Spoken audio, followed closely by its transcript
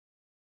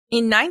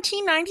In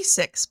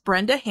 1996,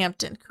 Brenda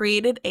Hampton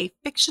created a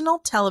fictional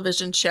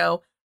television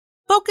show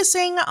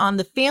focusing on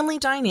the family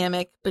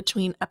dynamic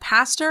between a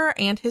pastor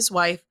and his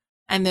wife,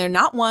 and they're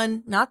not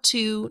one, not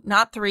two,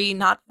 not three,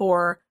 not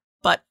four,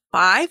 but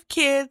 5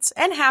 kids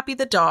and Happy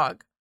the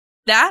dog.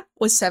 That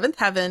was Seventh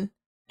Heaven,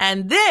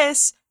 and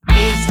this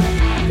is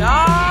Godfellas.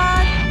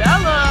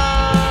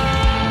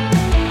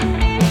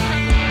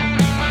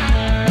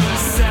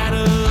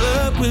 Saddle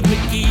up with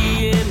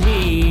Mickey and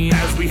me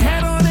as we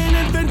head on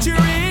an adventure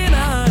in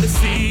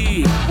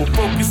Odyssey. We'll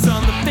focus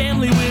on the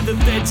family with a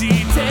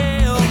veggie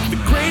tale. The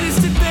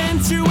greatest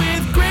adventure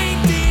with great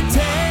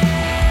detail.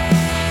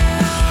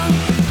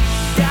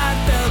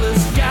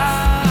 Godfellas,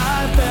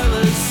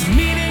 Godfellas,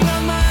 meeting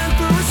online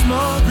for a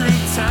small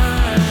group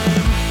time.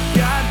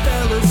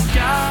 Godfellas,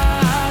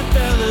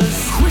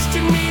 Godfellas,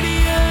 Christian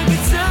media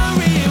gets a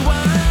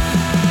rewind.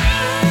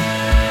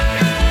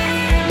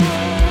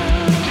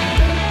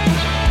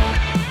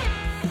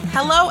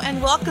 Hello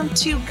and welcome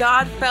to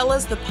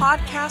Godfellas, the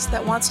podcast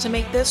that wants to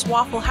make this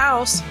Waffle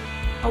House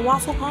a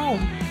waffle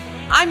home.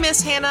 I'm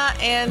Miss Hannah,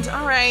 and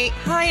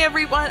hi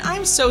everyone.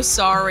 I'm so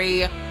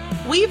sorry.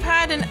 We've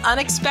had an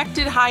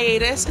unexpected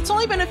hiatus. It's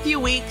only been a few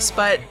weeks,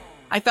 but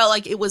I felt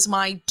like it was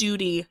my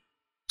duty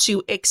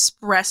to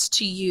express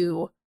to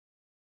you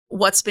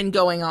what's been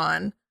going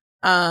on.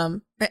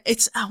 Wow,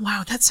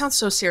 that sounds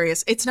so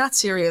serious. It's not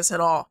serious at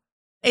all.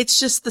 It's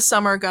just the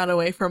summer got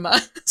away from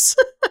us.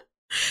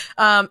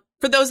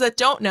 For those that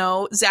don't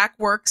know, Zach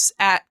works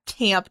at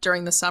camp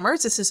during the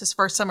summers. This is his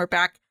first summer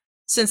back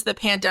since the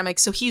pandemic,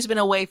 so he's been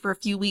away for a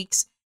few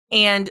weeks.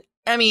 And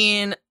I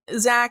mean,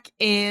 Zach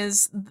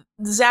does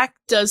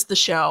the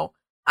show.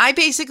 I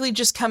basically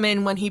just come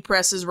in when he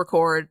presses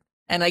record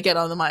and I get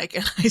on the mic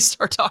and I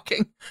start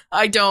talking.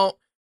 I do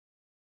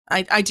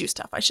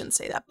stuff. I shouldn't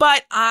say that,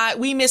 but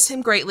we miss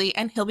him greatly,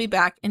 and he'll be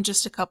back in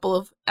just a couple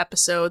of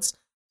episodes.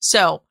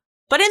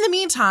 But in the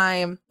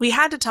meantime, we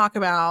had to talk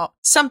about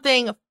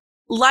something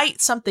light,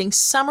 something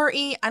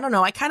summery. I don't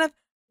know. I kind of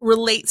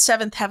relate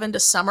Seventh Heaven to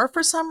summer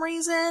for some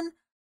reason.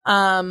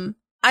 I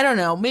don't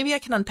know. Maybe I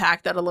can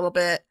unpack that a little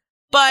bit.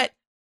 But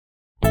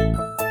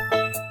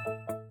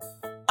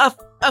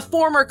a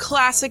former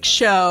classic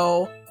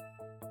show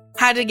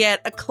had to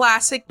get a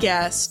classic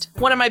guest,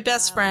 one of my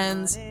best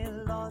friends.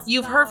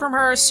 You've heard from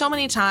her so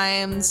many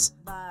times.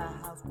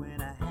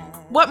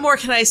 What more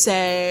can I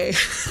say?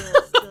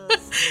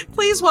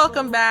 Please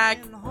welcome back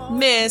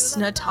Miss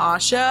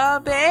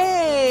Natasha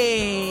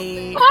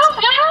Bay.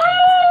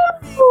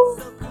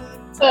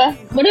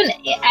 What an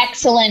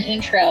excellent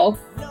intro.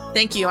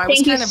 Thank you. I Thank was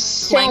you kind of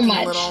so blanking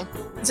much. a little.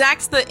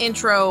 Zach's the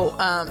intro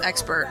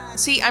expert.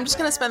 See, I'm just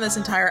going to spend this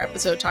entire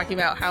episode talking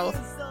about how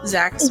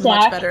Zach's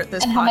much better at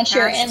this and podcast. how much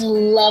you're in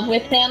love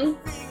with him.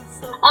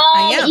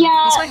 I am.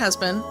 Yeah. He's my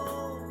husband.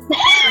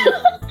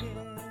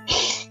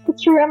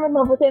 It's true, I'm in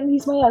love with him.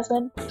 He's my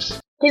husband.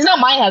 He's not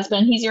my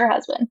husband. He's your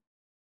husband.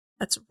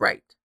 That's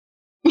right.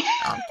 No,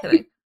 I'm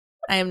kidding.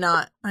 I am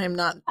not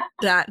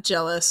that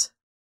jealous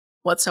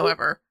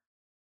whatsoever.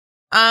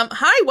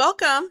 Hi,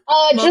 welcome.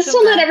 Just to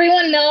let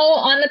everyone know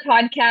on the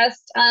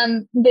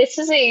podcast, this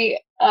is a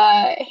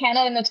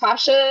Hannah and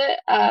Natasha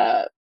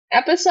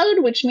episode,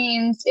 which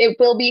means it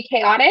will be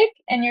chaotic,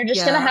 and you're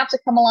just gonna have to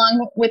come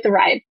along with the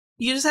ride.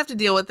 You just have to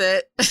deal with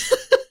it.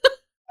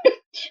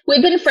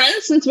 We've been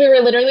friends since we were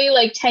literally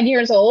like 10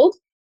 years old.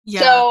 Yeah.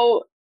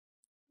 So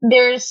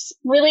there's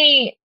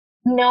really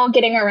no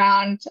getting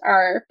around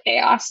our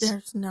chaos.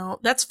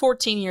 That's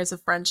 14 years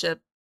of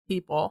friendship,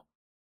 people.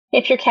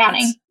 If you're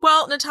counting.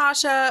 Well,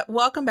 Natasha,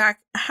 welcome back.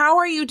 How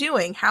are you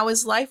doing? How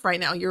is life right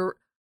now? You're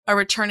a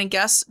returning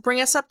guest. Bring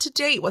us up to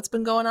date. What's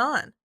been going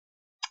on?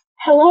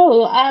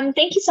 Hello.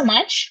 Thank you so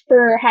much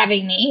for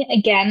having me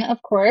again,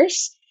 of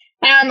course.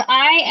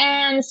 I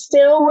am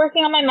still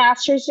working on my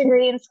master's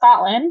degree in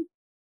Scotland.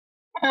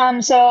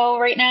 So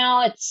right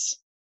now it's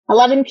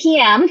 11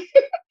 p.m.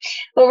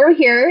 over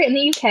here in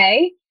the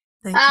UK.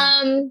 Thank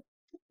you.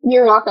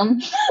 You're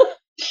welcome.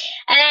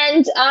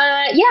 And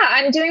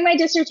I'm doing my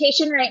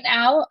dissertation right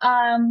now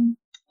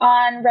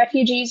on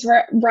refugees'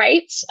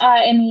 rights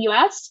in the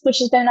US, which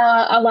has been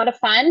a lot of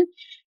fun.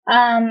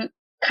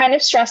 Kind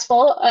of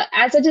stressful,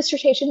 as a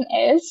dissertation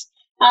is,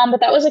 but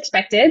that was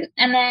expected.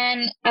 And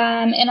then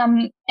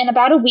in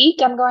about a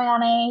week, I'm going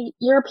on a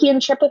European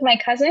trip with my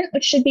cousin,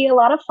 which should be a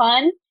lot of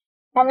fun.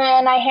 And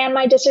then I hand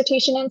my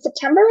dissertation in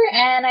September,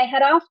 and I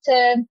head off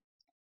to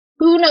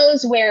who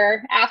knows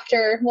where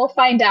after. We'll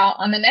find out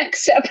on the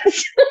next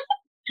episode.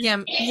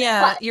 Yeah.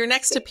 Your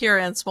next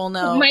appearance, we'll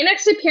know. My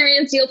next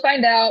appearance, you'll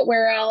find out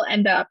where I'll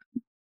end up.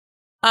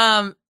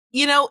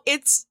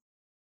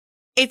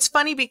 It's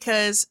funny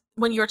because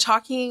when you're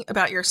talking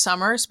about your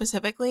summer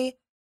specifically,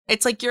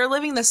 it's like you're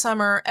living the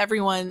summer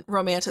everyone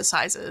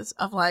romanticizes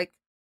of like,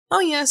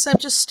 oh yes, I'm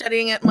just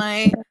studying at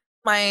my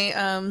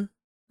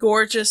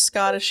gorgeous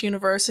Scottish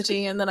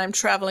university, and then I'm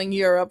traveling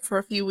Europe for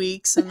a few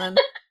weeks, and then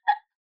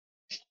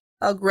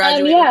I'll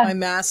graduate with my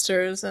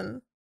master's.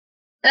 And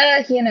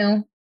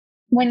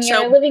when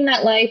you're living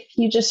that life,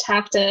 you just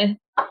have to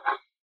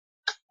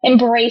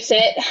embrace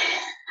it.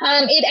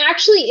 It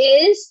actually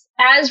is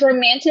as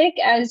romantic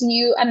as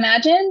you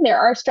imagine. There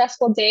are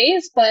stressful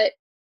days, but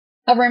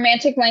a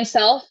romantic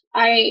myself,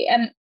 I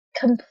am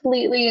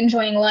completely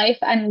enjoying life.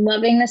 I'm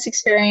loving this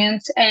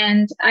experience,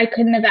 and I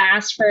couldn't have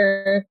asked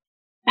for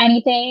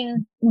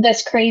anything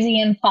this crazy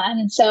and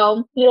fun.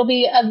 So it'll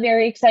be a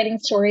very exciting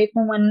story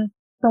for when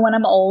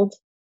I'm old.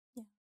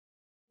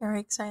 Very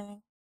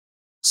exciting.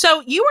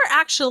 So you were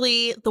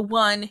actually the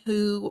one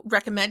who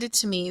recommended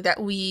to me that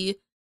we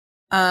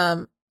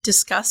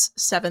discuss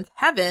Seventh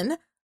Heaven,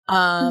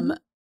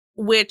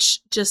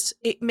 which just,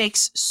 it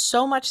makes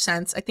so much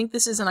sense. I think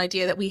this is an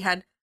idea that we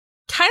had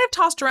kind of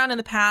tossed around in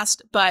the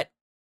past, but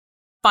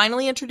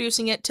finally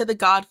introducing it to the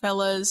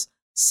Godfellas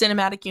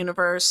cinematic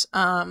universe,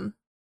 the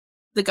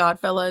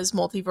Godfellas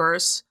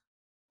multiverse.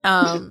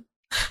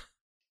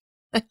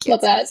 I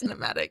can't say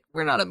cinematic.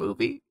 We're not a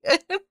movie.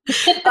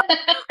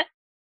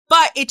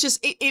 But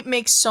it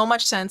makes so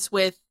much sense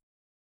with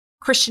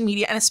Christian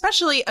media, and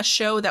especially a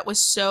show that was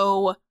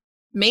so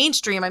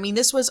mainstream. I mean,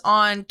 this was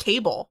on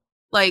cable.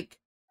 Like,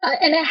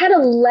 and it had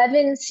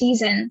 11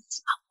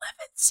 seasons.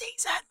 11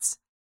 seasons.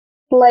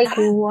 Like,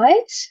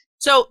 what?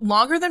 So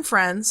longer than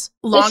Friends.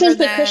 This is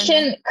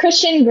the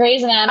Christian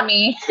Grey's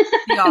Anatomy.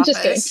 The Office.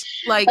 Just kidding.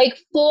 Like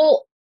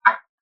full.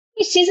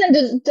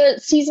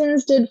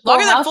 Seasons did Full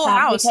longer House than Full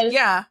House.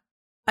 Yeah,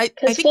 I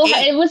think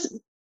it was.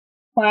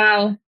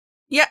 Wow.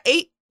 Yeah,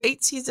 eight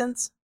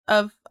seasons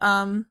of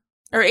or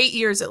 8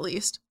 years at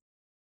least.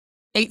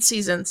 8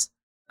 seasons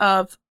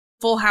of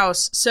Full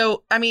House.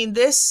 So I mean,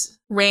 this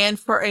ran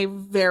for a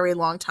very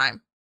long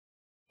time,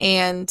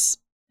 and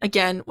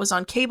again was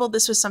on cable.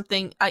 This was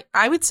something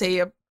I would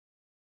say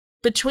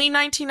between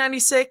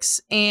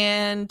 1996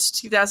 and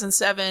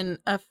 2007,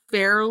 a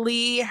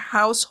fairly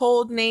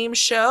household name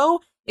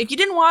show. If you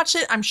didn't watch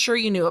it, I'm sure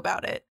you knew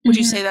about it. Would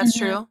you say that's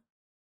true?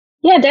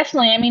 Yeah,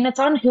 definitely. I mean, it's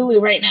on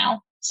Hulu right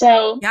now.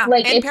 So, yeah,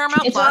 like, and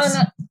Paramount Plus.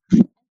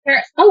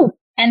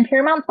 And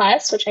Paramount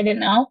Plus, which I didn't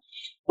know.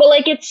 But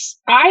like,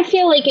 I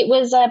feel like it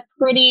was a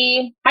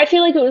pretty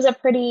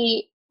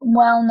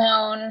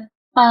well-known,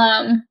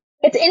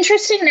 it's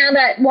interesting now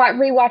that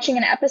rewatching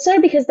an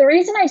episode, because the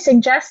reason I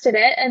suggested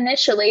it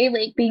initially,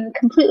 like being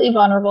completely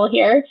vulnerable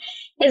here,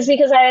 is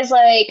because I was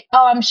like,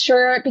 oh, I'm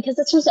sure, because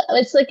it's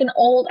like an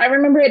old, I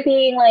remember it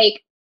being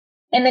like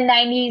in the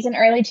 90s and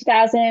early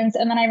 2000s.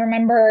 And then I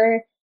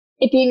remember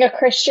it being a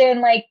Christian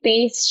like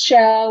based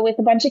show with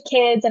a bunch of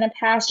kids and a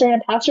pastor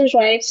and a pastor's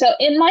wife. So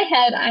in my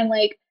head, I'm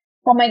like,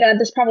 oh my God,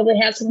 this probably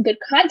has some good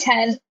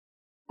content.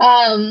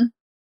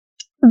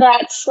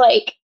 That's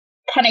like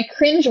kind of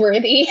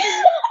cringeworthy.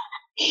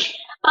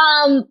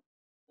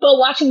 But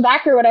watching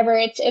back or whatever,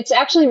 it's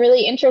actually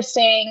really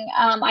interesting.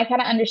 I kind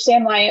of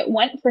understand why it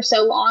went for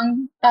so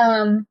long,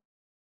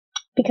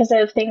 because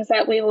of things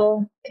that we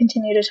will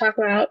continue to talk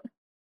about.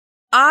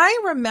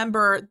 I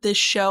remember this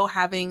show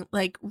having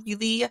like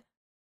really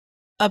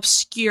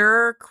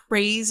obscure,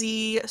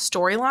 crazy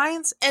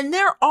storylines, and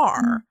there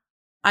are.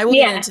 I will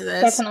get into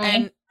this, definitely.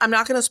 And I'm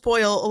not going to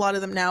spoil a lot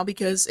of them now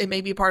because it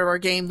may be part of our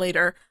game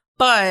later,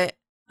 but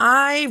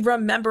I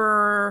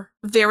remember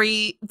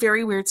very,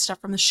 very weird stuff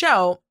from the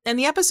show. And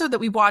the episode that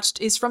we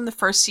watched is from the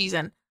first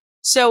season.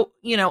 So,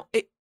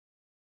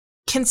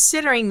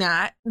 considering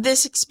that,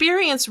 this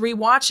experience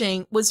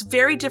rewatching was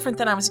very different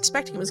than I was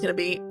expecting it was going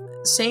to be.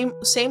 Same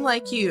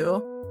like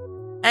you.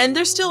 And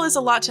there still is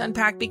a lot to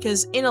unpack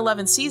because in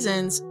 11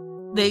 seasons,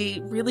 they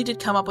really did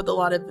come up with a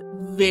lot of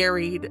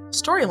varied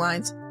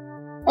storylines,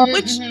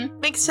 which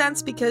makes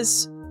sense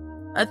because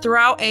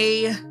throughout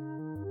a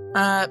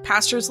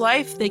pastor's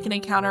life, they can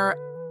encounter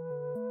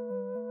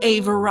a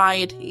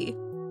variety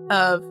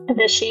of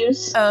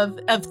issues,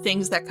 of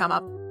things that come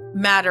up,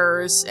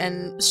 matters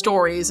and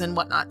stories and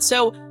whatnot.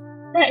 So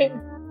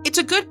it's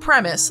a good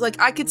premise. Like,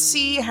 I could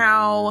see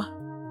how,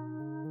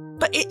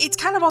 but it's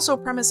kind of also a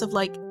premise of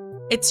like,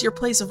 it's your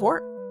place of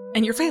work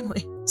and your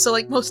family. So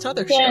like most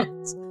other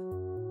shows.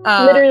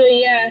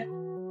 Literally, yeah.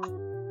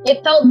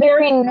 It felt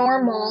very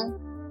normal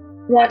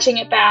watching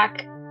it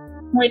back,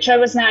 which I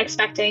was not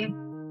expecting.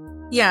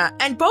 Yeah,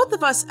 and both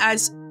of us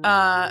as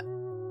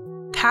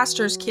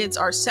pastors' kids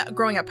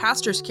growing up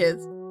pastors'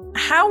 kids,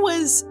 how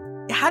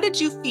did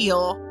you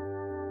feel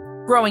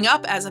growing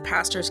up as a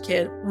pastor's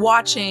kid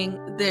watching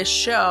this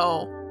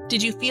show?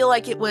 Did you feel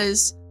like it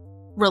was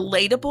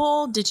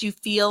relatable? Did you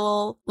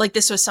feel like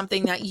this was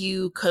something that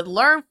you could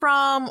learn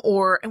from,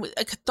 or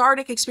a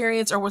cathartic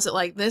experience, or was it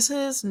like, this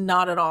is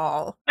not at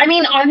all? I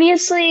mean,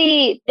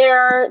 obviously there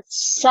are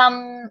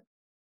some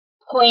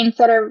points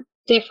that are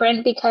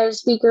different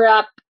because we grew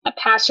up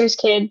pastors'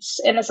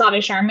 kids in the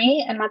Salvation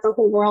Army, and that's a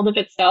whole world of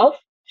itself.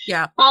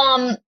 Yeah.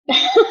 But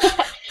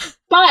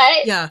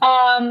yeah.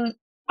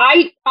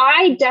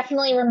 I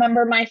definitely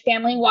remember my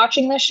family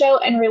watching this show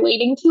and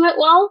relating to it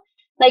well.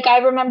 Like, I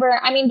remember,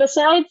 I mean,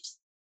 besides,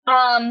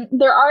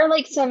 there are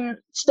like some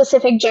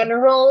specific gender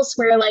roles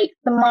where like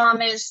the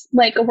mom is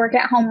like a work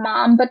at home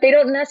mom, but they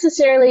don't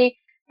necessarily,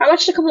 I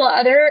watched a couple of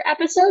other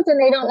episodes and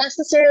they don't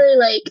necessarily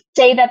like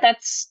say that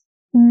that's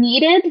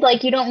needed.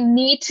 Like, you don't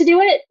need to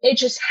do it. It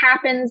just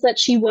happens that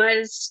she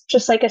was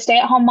just like a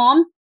stay-at-home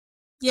mom.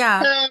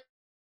 Yeah.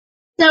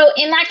 So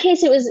in that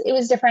case, it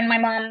was different. My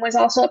mom was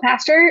also a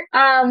pastor.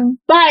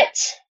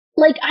 But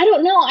like, I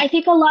don't know. I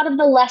think a lot of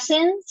the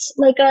lessons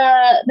like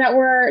that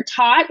were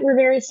taught were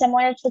very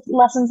similar to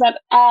lessons that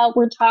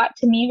were taught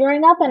to me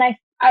growing up, and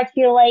I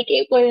feel like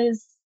it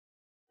was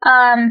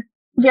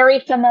very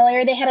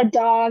familiar. They had a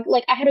dog.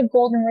 Like, I had a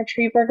golden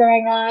retriever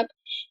growing up.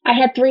 I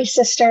had 3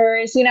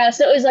 sisters, you know,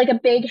 so it was like a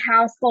big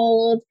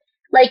household.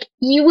 Like,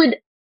 you would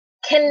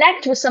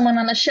connect with someone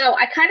on the show.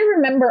 I kind of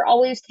remember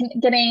always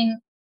getting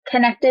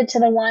connected to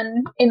the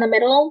one in the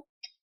middle.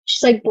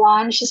 She's like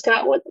blonde. She's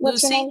got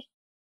what's her name?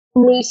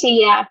 Lucy.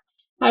 Yeah.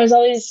 I was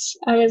always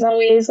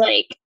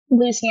like,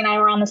 Lucy and I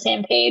were on the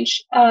same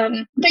page.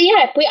 But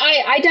yeah,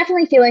 I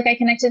definitely feel like I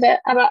connected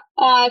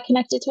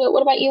to it.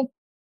 What about you?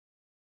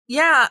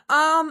 Yeah.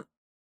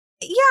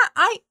 Yeah,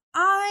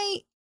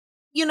 I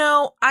you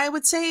know, I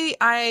would say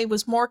I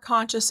was more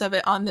conscious of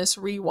it on this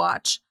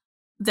rewatch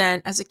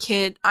than as a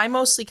kid. I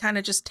mostly kind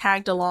of just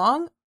tagged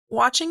along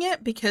watching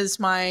it because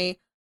my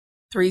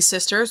 3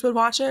 sisters would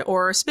watch it,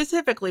 or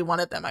specifically one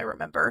of them I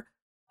remember.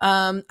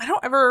 I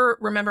don't ever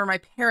remember my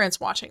parents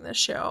watching this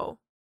show.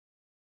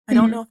 I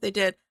don't know if they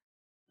did,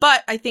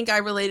 but I think I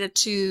related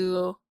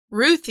to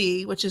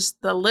Ruthie, which is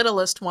the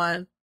littlest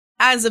one,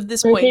 as of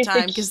this point in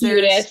time, because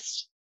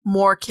there's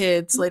more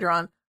kids later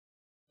on.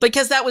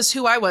 Because that was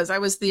who I was. I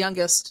was the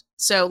youngest.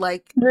 So,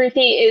 like,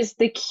 Ruthie is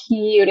the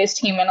cutest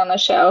human on the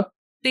show.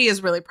 She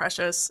is really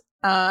precious.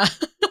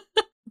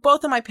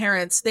 Both of my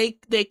parents, they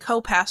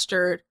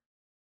co-pastored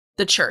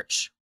the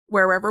church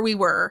wherever we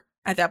were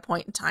at that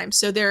point in time.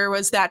 So there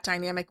was that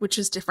dynamic, which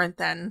is different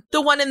than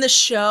the one in the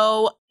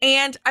show.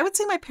 And I would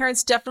say my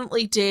parents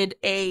definitely did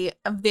a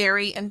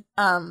very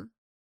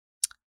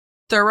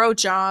thorough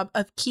job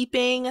of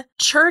keeping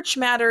church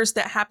matters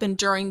that happened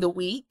during the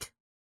week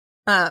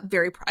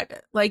very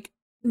private. Like,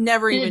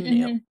 never even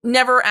knew.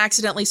 Never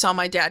accidentally saw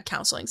my dad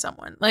counseling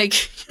someone.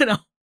 Like, you know,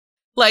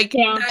 like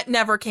that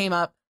never came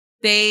up.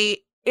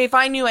 If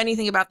I knew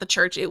anything about the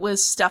church, it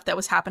was stuff that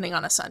was happening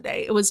on a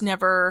Sunday. It was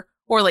never,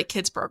 or like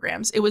kids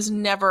programs. It was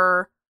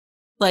never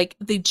like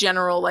the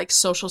general like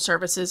social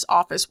services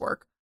office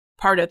work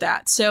part of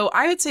that. So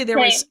I would say there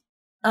was,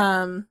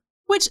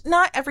 which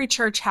not every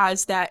church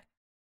has that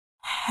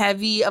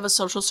heavy of a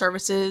social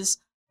services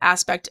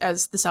aspect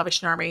as the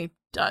Salvation Army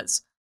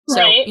does.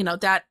 So, you know,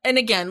 that, and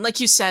again, like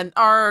you said,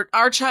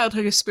 our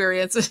childhood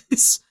experience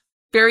is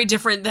very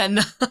different than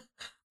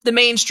the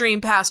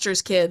mainstream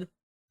pastor's kid,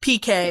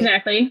 PK.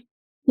 Exactly.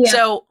 Yeah.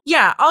 So,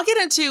 yeah, I'll get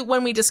into,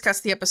 when we discuss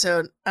the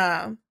episode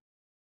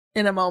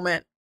in a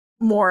moment,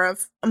 more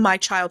of my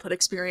childhood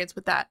experience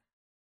with that.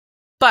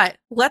 But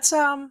let's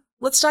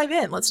dive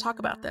in. Let's talk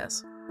about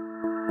this.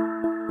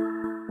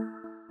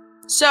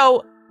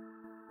 So,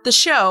 the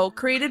show,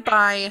 created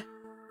by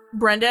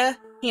Brenda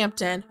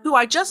Hampton, who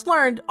I just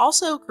learned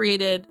also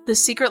created The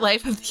Secret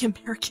Life of the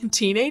American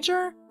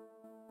Teenager.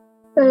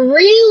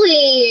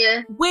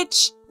 Really?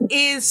 Which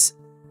is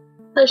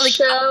a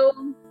show.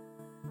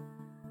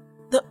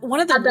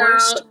 One of the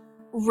worst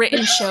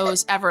written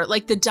shows ever.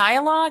 Like, the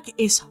dialogue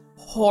is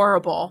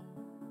horrible.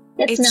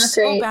 It's not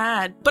so great.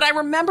 Bad. But I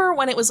remember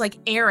when it was like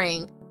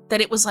airing that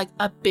it was like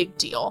a big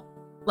deal.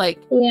 Like,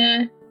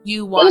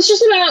 you watched. It was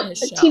just about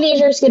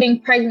teenagers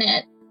getting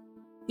pregnant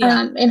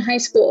in high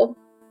school.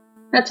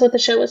 That's what the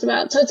show was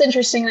about. So it's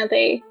interesting that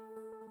they...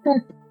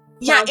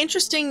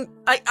 Interesting.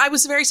 I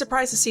was very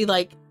surprised to see,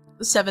 like,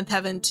 Seventh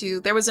Heaven too.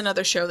 There was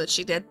another show that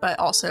she did, but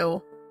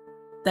also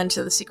then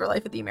to The Secret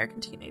Life of the American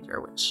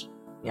Teenager, which,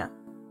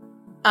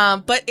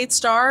 but it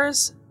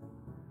stars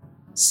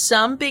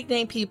some big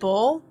name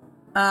people.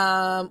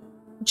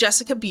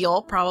 Jessica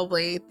Biel,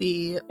 probably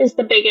is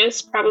the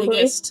biggest,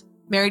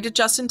 married to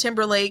Justin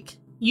Timberlake.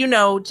 You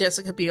know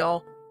Jessica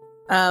Biel.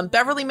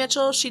 Beverly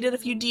Mitchell, she did a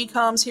few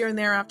DComs here and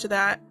there after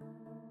that.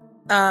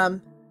 I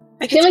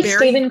feel like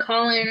Stephen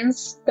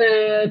Collins,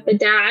 the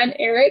dad,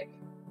 Eric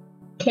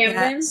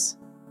Camden. Yes.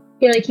 I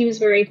feel like he was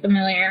very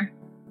familiar.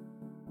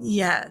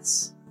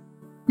 Yes.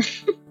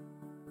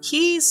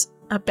 He's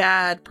a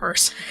bad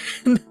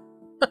person.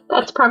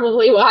 That's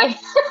probably why.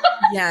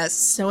 Yes.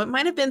 So it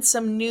might have been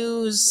some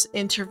news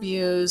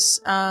interviews.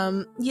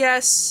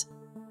 Yes.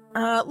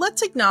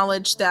 Let's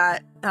acknowledge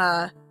that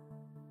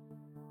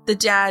the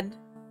dad,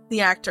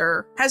 the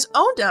actor, has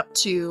owned up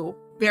to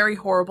very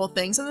horrible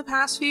things in the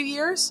past few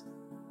years.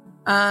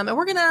 And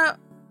we're gonna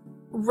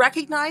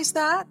recognize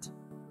that.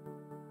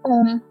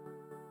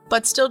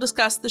 But still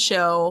discuss the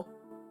show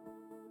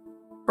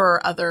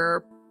for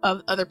other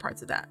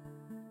parts of that.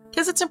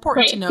 Because it's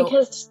important to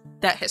know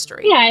that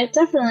history. Yeah, it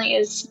definitely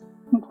is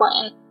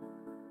important.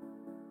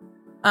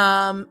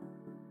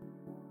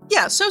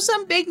 So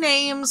some big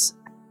names,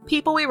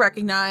 people we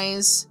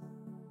recognize.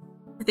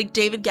 I think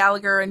David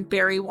Gallagher and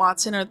Barry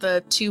Watson are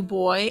the 2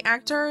 boy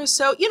actors.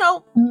 So, you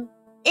know,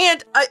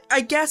 and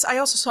I guess I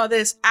also saw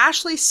this.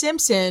 Ashley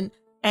Simpson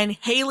and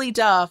Haley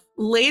Duff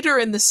later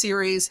in the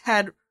series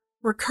had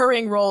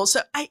recurring roles.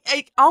 So I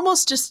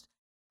almost just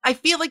I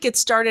feel like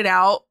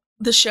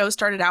the show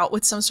started out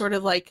with some sort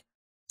of like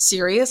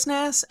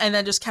seriousness and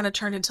then just kind of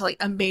turned into like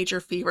a major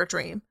fever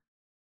dream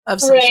of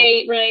some sort.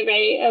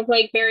 Right. Of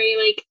like very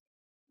like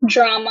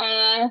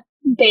drama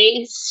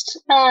based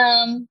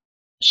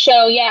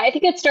show. Yeah, I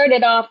think it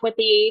started off with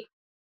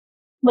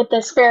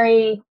this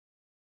very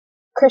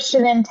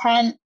Christian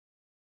intent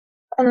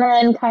and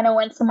then kind of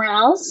went somewhere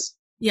else.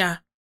 Yeah.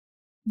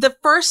 The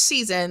first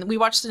season, we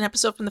watched an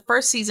episode from the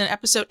first season,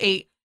 episode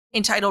 8,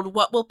 entitled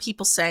What Will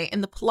People Say?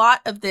 And the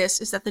plot of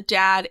this is that the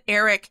dad,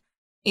 Eric,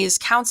 is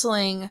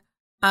counseling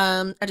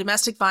a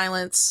domestic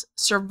violence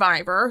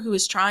survivor who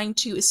is trying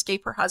to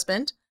escape her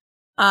husband.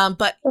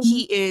 But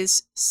he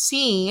is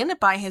seen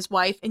by his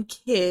wife and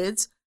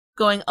kids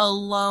going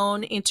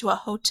alone into a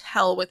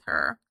hotel with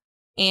her.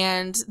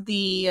 And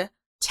the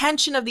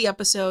tension of the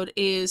episode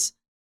is,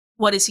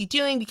 what is he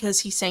doing? Because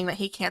he's saying that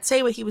he can't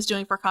say what he was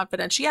doing for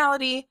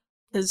confidentiality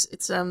because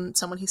it's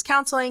someone he's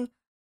counseling.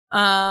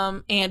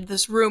 And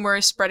this rumor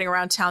is spreading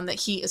around town that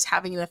he is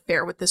having an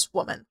affair with this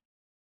woman.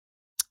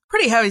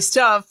 Pretty heavy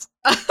stuff.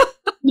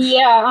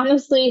 Yeah,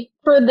 honestly,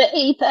 for the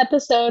 8th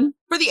episode.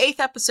 For the 8th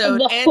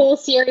episode. Of the whole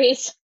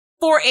series.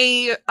 For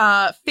a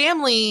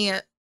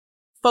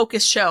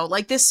family-focused show.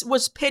 Like, this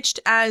was pitched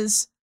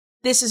as,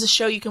 this is a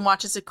show you can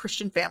watch as a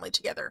Christian family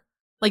together.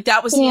 Like,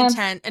 that was the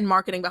intent and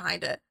marketing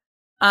behind it.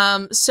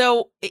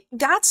 So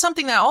that's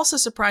something that also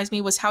surprised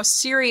me, was how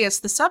serious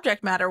the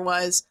subject matter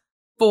was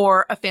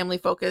for a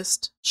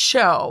family-focused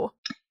show.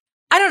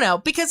 I don't know,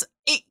 because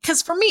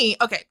for me,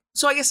 okay,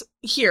 so I guess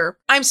here,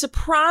 I'm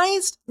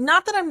surprised,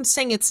 not that I'm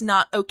saying it's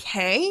not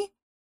okay,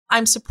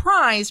 I'm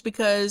surprised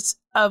because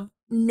of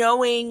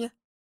knowing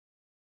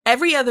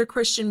every other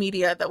Christian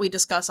media that we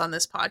discuss on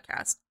this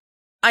podcast.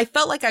 I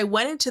felt like I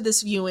went into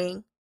this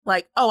viewing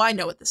like, oh, I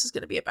know what this is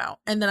going to be about.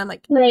 And then I'm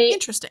like,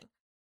 interesting.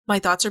 My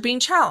thoughts are being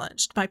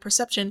challenged. My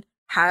perception,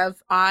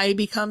 have I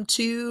become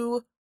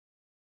too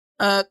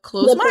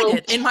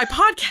close-minded in my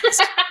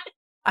podcast?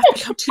 I've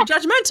become too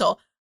judgmental.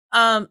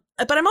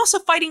 But I'm also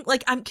fighting,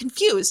 like, I'm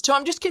confused. So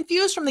I'm just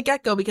confused from the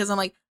get-go because I'm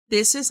like,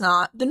 this is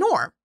not the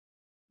norm.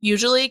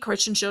 Usually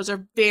Christian shows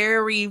are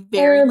very,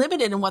 very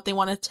limited in what they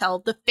want to tell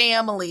the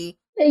family.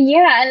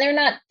 Yeah, and they're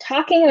not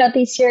talking about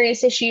these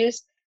serious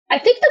issues. I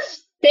think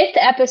the 5th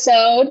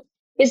episode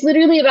is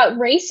literally about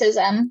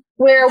racism,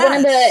 where one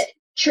of the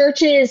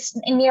churches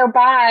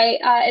nearby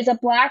is a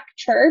Black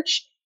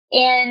church,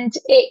 and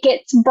it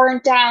gets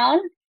burnt down.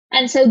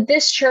 And so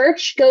this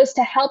church goes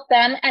to help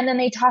them, and then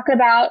they talk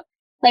about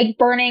like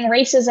burning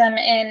racism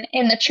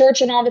in the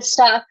church and all this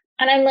stuff.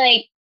 And I'm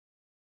like,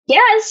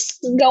 yes,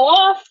 go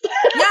off.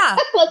 Yeah.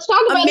 Let's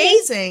talk about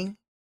amazing.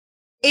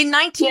 This. In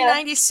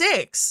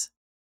 1996.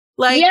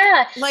 Like,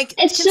 like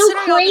it's so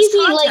crazy.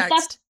 Like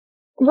that's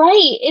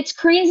right. It's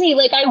crazy.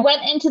 Like I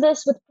went into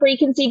this with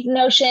preconceived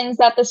notions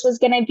that this was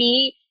going to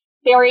be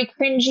very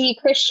cringy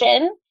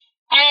Christian.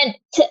 And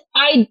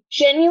I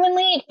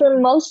genuinely, for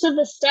most of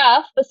the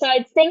stuff,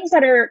 besides things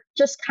that are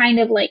just kind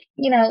of like,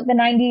 you know, the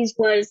 90s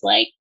was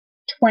like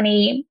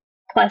 20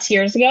 plus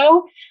years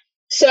ago.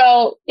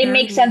 So it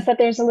makes sense that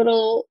there's a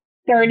little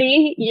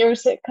 30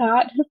 years it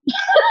got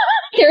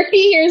 30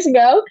 years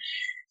ago.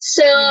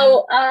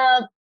 So,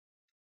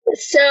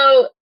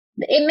 so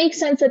it makes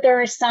sense that there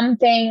are some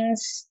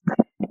things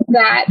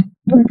that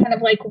were kind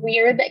of like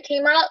weird that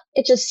came up.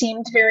 It just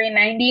seemed very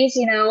 90s,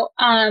 you know?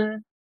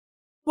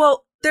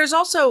 Well, there's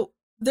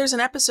an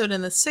episode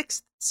in the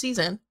 6th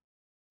season.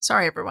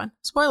 Sorry, everyone.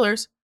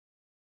 Spoilers.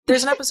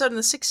 There's an episode in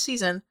the 6th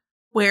season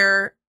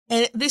where,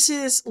 and this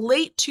is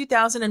late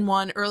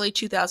 2001, early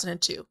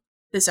 2002,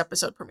 this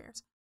episode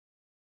premieres.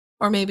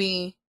 Or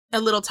maybe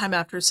a little time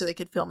after so they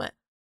could film it.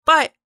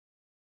 But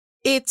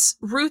it's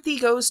Ruthie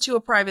goes to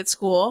a private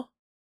school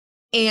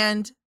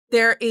and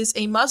there is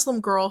a Muslim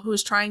girl who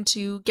is trying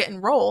to get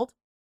enrolled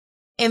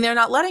and they're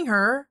not letting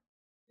her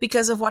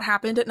because of what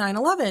happened at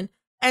 9/11.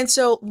 And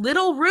so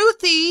little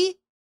Ruthie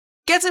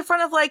gets in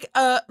front of like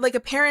a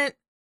parent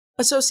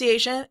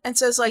association and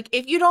says like,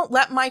 if you don't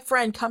let my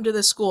friend come to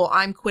this school,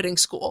 I'm quitting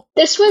school.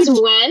 This was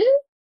when?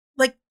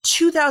 Like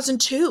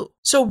 2002.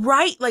 So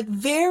like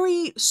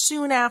very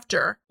soon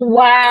after.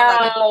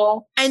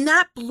 Wow. 9/11. And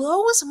that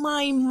blows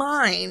my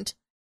mind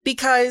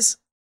because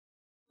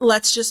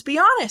let's just be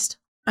honest.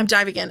 I'm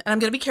diving in and I'm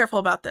going to be careful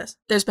about this.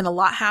 There's been a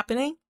lot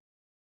happening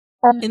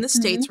in the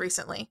States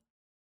recently.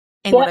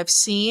 And what I've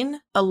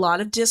seen, a lot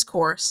of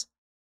discourse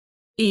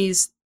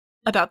is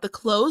about the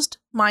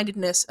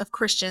closed-mindedness of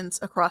Christians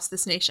across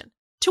this nation,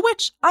 to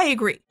which I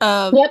agree.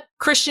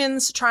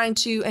 Christians trying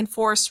to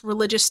enforce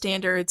religious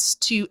standards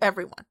to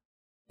everyone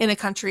in a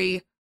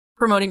country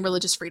promoting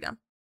religious freedom.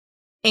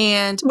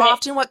 And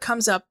often what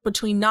comes up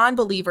between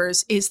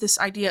non-believers is this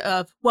idea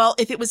of, well,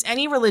 if it was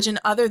any religion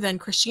other than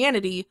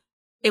Christianity,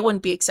 it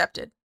wouldn't be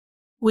accepted,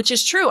 which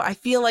is true. I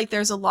feel like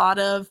there's a lot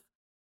of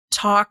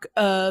talk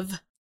of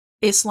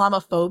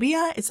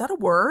Islamophobia. Is that a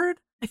word?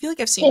 I feel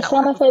like I've seen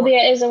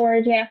Islamophobia is a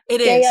word, yeah.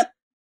 It is. Yep.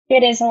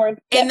 It is a word.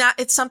 And that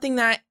it's something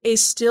that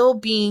is still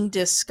being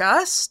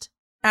discussed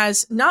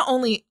as not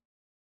only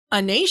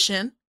a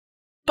nation,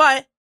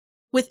 but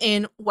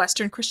within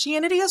Western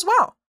Christianity as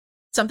well.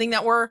 Something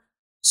that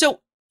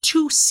so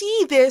to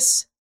see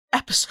this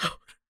episode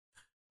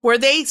where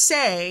they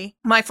say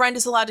my friend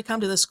is allowed to come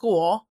to the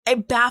school,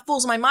 it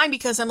baffles my mind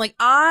because I'm like,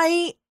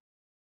 I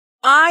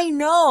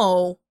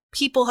know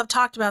people have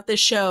talked about this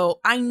show.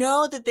 I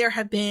know that there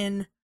have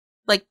been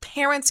like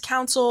parents'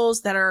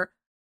 councils that are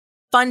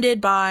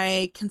funded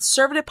by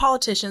conservative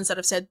politicians that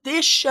have said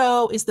this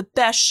show is the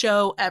best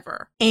show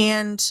ever.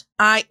 And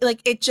I'm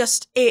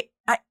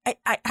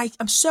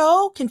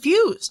so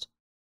confused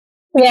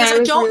because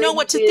I don't know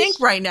what to think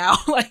right now.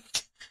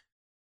 Like,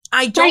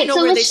 I don't know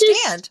where they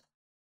stand.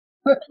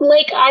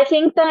 Like, I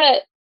think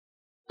that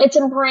it's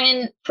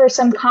important for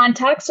some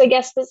context. I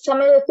guess that some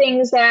of the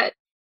things that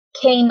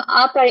came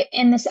up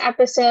in this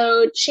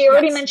episode, she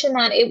already mentioned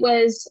that it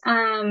was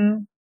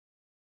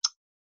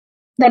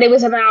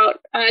about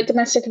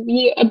domestic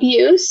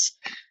abuse,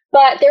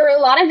 but there were a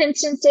lot of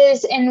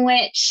instances in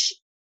which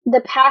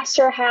the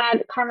pastor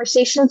had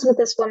conversations with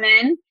this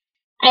woman,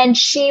 and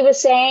she was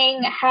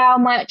saying how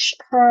much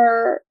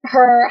her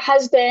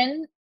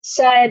husband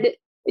said,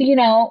 you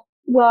know,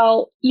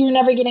 well, you're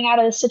never getting out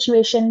of this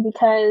situation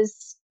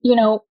because, you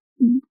know,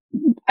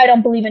 I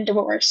don't believe in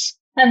divorce.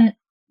 And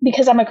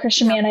because I'm a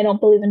Christian man, I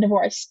don't believe in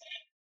divorce.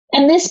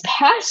 And this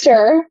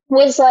pastor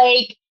was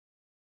like,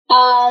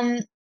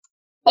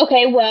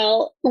 okay,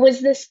 well,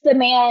 was this the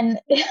man,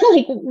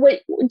 like,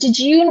 what, did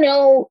you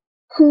know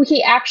who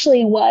he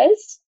actually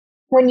was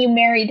when you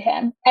married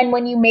him and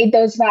when you made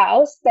those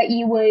vows that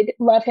you would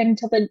love him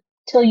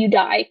till you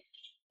die?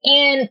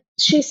 And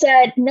she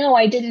said, no,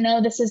 I didn't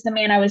know this is the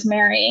man I was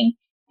marrying.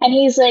 And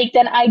he's like,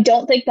 then I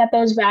don't think that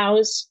those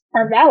vows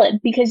are valid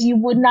because you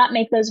would not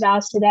make those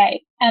vows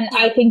today. And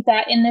I think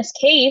that in this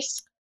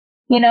case,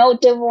 you know,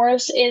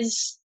 divorce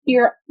is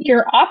your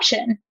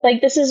option.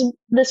 Like, this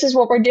is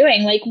what we're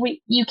doing. Like,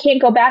 you can't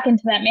go back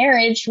into that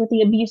marriage with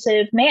the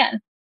abusive man.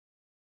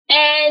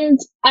 And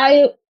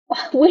I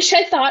wish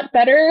I thought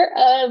better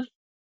of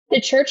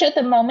the church at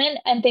the moment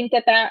and think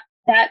that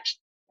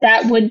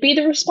would be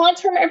the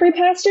response from every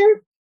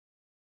pastor.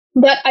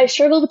 But I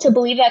struggle to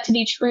believe that to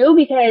be true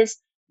because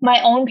my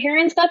own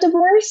parents got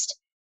divorced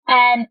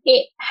and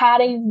it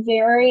had a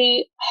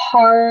very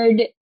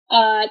hard,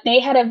 they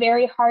had a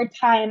very hard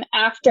time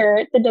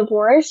after the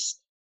divorce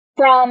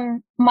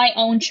from my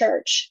own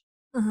church.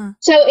 Mm-hmm.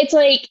 So it's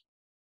like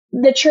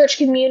the church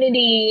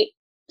community,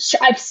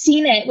 I've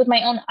seen it with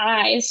my own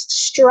eyes,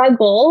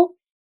 struggle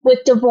with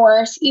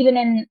divorce,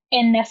 even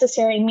in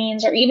necessary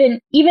means, or even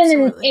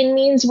in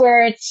means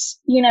where it's,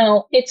 you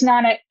know, it's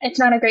not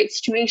a great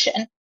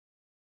situation.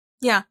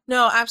 Yeah,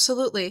 no,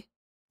 absolutely.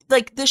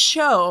 Like, the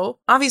show,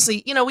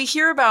 obviously, you know, we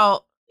hear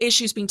about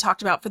issues being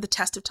talked about for the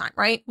test of time,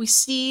 right? We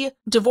see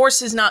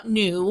divorce is not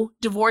new.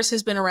 Divorce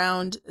has been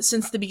around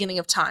since the beginning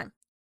of time.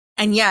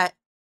 And yet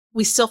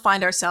we still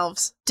find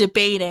ourselves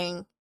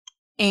debating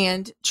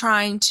and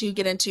trying to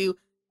get into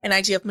an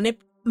idea of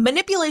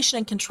manipulation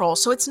and control.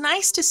 So it's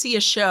nice to see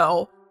a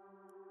show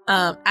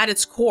at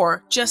its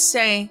core just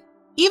say,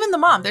 even the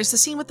mom, there's the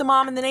scene with the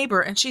mom and the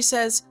neighbor, and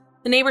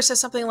the neighbor says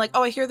something like,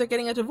 oh, I hear they're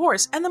getting a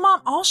divorce. And the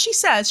mom, all she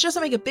says, she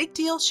doesn't make a big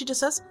deal. She just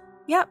says,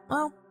 yeah,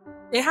 well,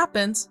 it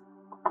happens.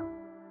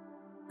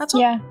 That's all.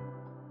 Yeah.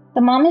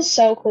 The mom is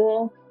so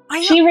cool.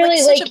 I know, she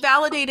really, like, such a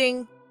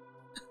validating.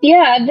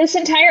 Yeah, this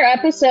entire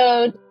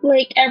episode,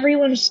 like,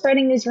 everyone's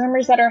spreading these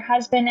rumors that her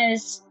husband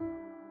is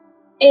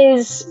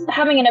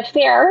having an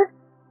affair.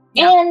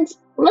 Yeah. And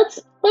let's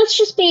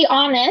just be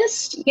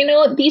honest. You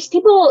know, these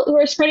people who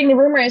are spreading the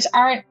rumors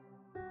aren't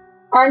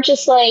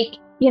just like,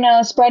 you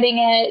know, spreading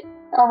it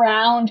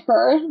around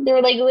her.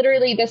 They're like,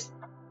 literally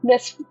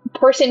this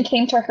person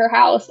came to her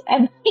house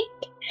and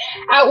like,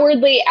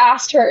 outwardly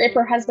asked her if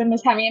her husband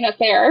was having an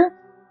affair.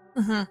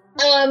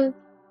 Mm-hmm.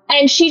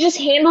 And she just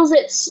handles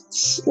it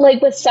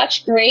like with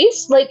such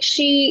grace. Like,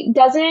 she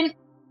doesn't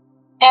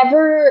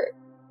ever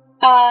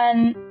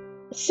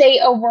say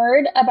a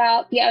word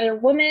about the other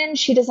woman.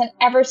 She doesn't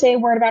ever say a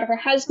word about her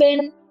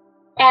husband.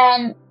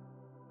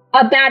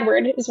 A bad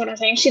word is what I'm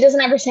saying. She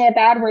doesn't ever say a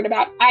bad word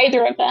about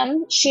either of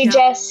them. She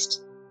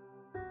just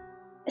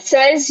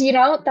says, you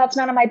know, that's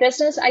none of my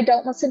business. I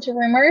don't listen to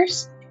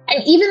rumors.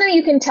 And even though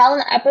you can tell in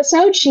the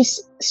episode,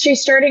 she's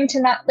starting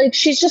to not, like,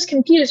 she's just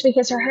confused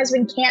because her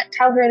husband can't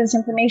tell her this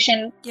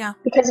information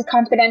because of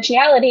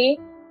confidentiality.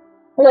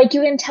 Like,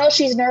 you can tell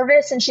she's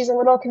nervous and she's a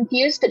little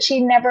confused, but she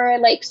never,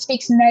 like,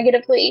 speaks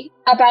negatively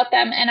about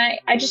them. And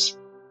I just,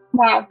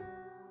 wow.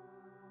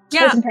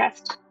 Yeah. I was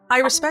impressed. I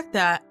respect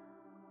that.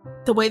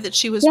 The way that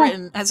she was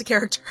written as a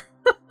character.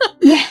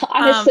 Yeah,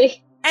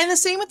 honestly. And the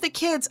same with the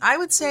kids. I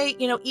would say,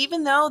 you know,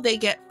 even though they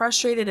get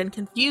frustrated and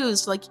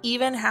confused, like,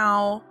 even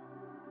how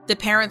the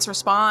parents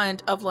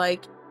respond of,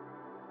 like,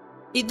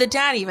 the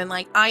dad even,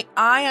 like,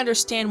 I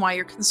understand why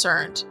you're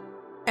concerned.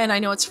 And I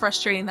know it's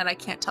frustrating that I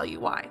can't tell you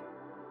why.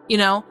 You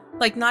know?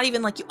 Like, not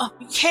even like, you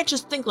can't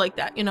just think like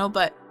that, you know?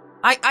 But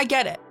I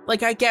get it.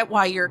 Like, I get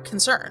why you're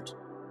concerned.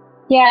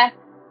 Yeah.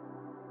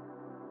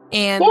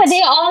 And yeah,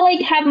 they all,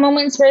 like, have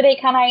moments where they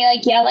kind of,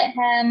 like, yell at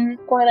him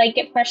or, like,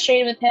 get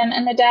frustrated with him.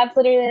 And the dad's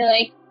literally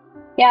like,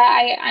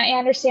 yeah, I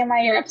understand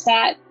why you're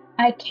upset.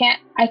 I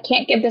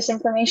can't give this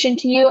information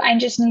to you. I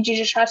just need you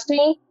to trust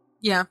me.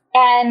 Yeah.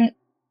 And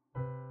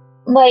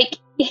like,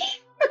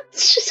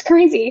 it's just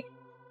crazy.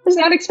 I was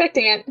not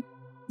expecting it.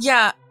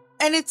 Yeah.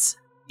 And it's,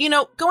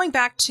 going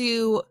back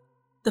to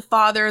the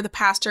father, the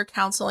pastor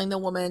counseling the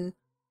woman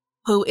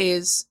who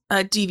is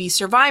a DV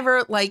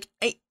survivor, like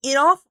it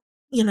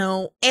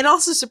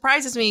also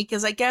surprises me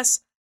because I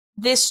guess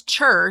this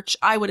church,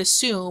 I would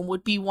assume,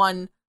 would be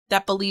one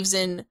that believes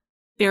in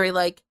very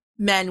like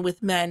men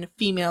with men,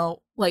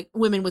 female, like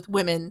women with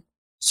women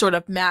sort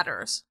of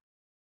matters.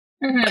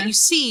 Mm-hmm. But you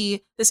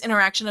see this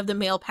interaction of the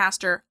male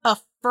pastor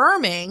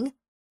affirming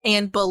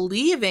and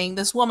believing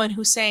this woman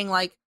who's saying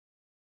like,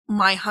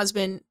 my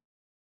husband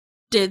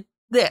did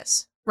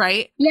this,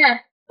 right? Yeah.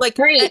 Like,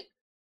 right.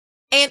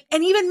 And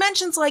even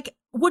mentions like,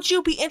 would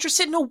you be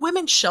interested in a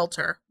women's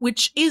shelter?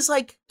 Which is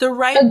like the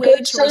right a way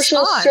good to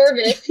social respond.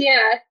 service.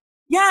 Yeah.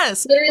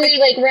 Yes. Literally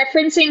like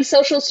referencing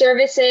social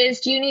services.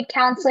 Do you need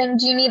counseling?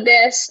 Do you need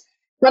this?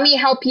 Let me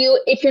help you.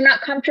 If you're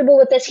not comfortable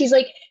with this, he's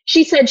like,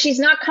 she said she's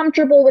not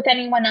comfortable with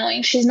anyone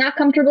knowing. She's not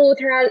comfortable with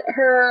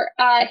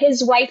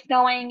his wife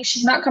knowing.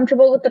 She's not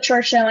comfortable with the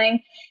church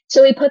knowing.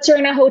 So he puts her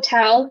in a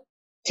hotel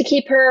to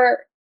keep her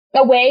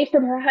away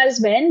from her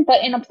husband,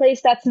 but in a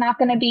place that's not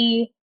going to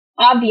be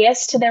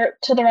obvious to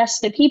the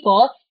rest of the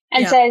people,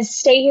 and says,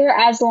 stay here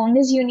as long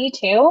as you need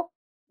to.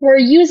 We're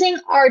using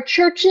our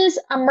church's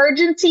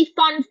emergency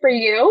fund for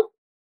you,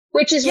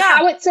 which is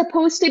how it's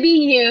supposed to be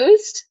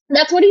used.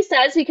 That's what he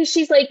says, because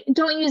she's like,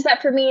 don't use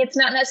that for me. It's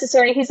not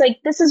necessary. He's like,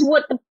 this is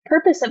what the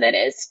purpose of it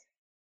is.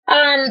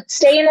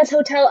 Stay in this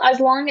hotel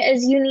as long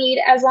as you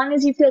need, as long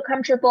as you feel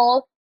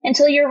comfortable,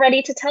 until you're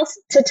ready to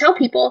tell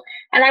people.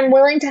 And I'm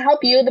willing to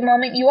help you the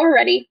moment you are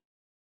ready.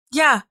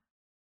 Yeah.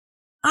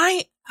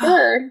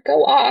 Sure,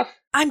 go off.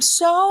 I'm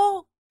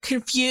so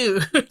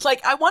confused.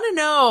 Like, I want to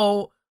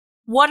know,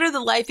 what are the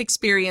life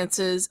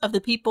experiences of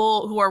the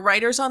people who are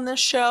writers on this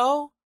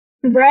show?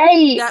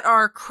 Right. That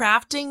are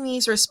crafting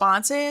these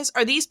responses?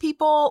 Are these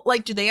people,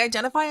 like, do they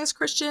identify as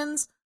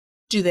Christians?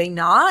 Do they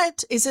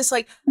not? Is this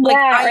like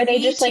are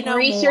they just like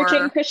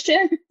researching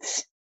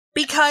Christians?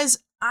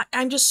 Because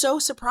I'm just so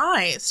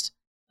surprised.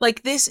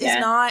 Like, this is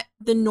not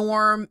the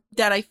norm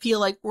that I feel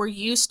like we're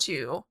used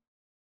to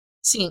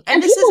seeing.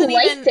 And this isn't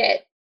even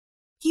it.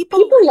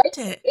 People liked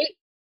it.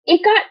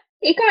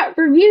 It got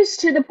reviews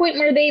to the point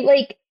where they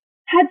like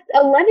had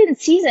 11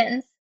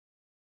 seasons.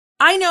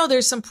 I know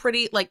there's some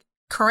pretty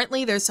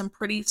currently there's some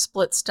pretty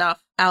split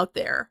stuff out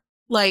there.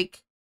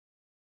 Like,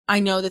 I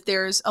know that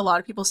there's a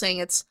lot of people saying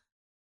it's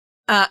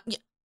I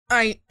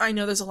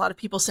know there's a lot of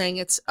people saying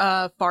it's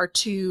far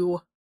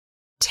too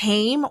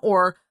tame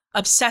or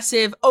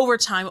obsessive over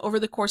time, over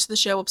the course of the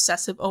show,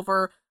 obsessive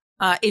over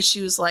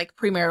issues like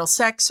premarital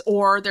sex,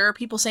 or there are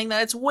people saying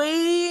that it's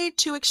way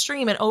too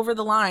extreme and over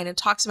the line and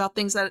talks about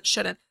things that it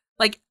shouldn't.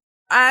 Like,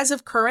 as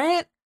of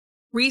current,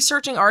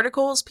 researching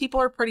articles, people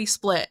are pretty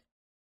split.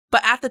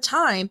 But at the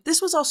time, this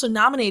was also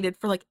nominated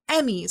for like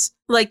Emmys,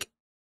 like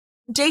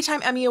Daytime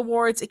Emmy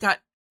Awards. It got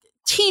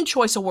Teen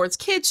Choice Awards,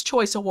 Kids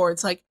Choice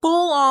Awards, like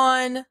full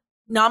on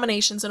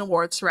nominations and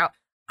awards throughout.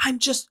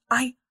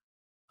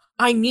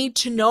 I need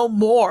to know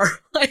more.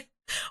 Like,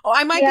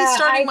 I might be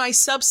starting my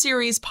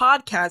sub-series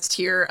podcast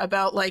here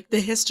about like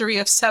the history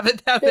of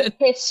Seventh Heaven.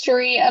 The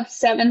history of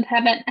Seventh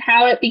Heaven,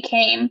 how it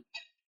became.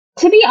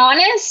 To be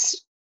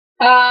honest,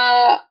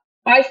 I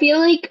feel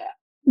like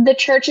the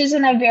church is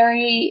in a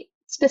very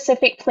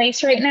specific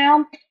place right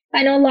now.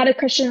 I know a lot of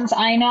Christians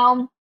I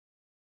know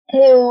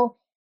who,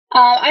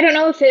 I don't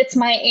know if it's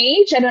my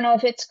age. I don't know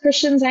if it's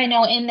Christians I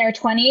know in their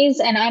 20s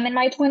and I'm in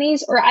my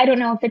 20s, or I don't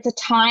know if it's a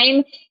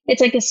time.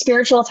 It's like a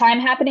spiritual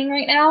time happening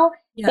right now.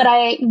 Yeah. But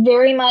I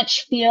very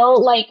much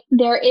feel like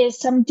there is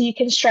some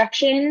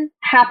deconstruction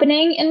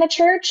happening in the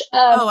church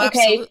of,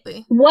 okay,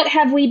 what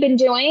have we been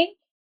doing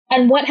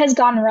and what has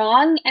gone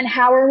wrong and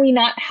how are we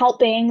not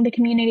helping the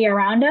community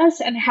around us,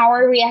 and how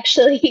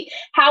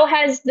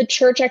has the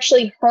church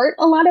actually hurt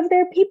a lot of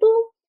their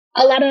people,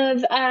 a lot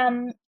of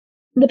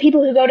the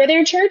people who go to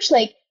their church?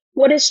 Like,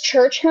 what does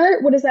church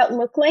hurt? What does that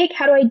look like?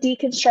 How do I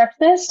deconstruct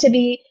this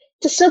to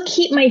still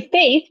keep my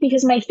faith,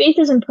 because my faith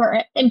is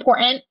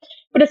important,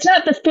 but it's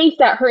not the faith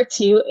that hurts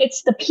you.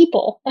 It's the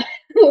people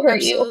who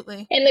hurt you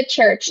in the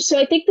church. So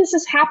I think this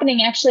is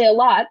happening actually a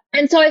lot.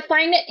 And so I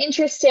find it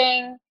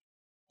interesting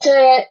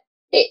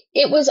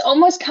it was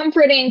almost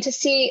comforting to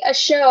see a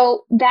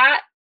show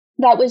that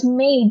was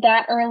made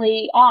that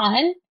early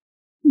on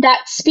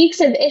that speaks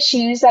of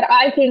issues that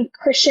I think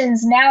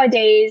Christians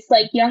nowadays,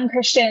 like young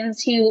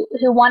Christians who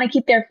want to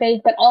keep their faith,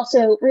 but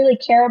also really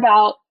care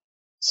about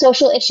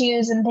social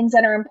issues and things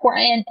that are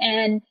important.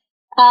 And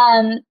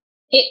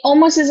it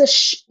almost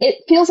is it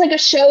feels like a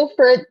show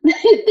for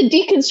the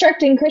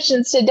deconstructing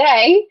Christians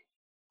today.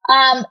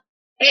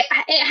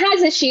 It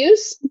has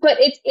issues, but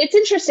it's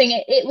interesting.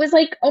 It was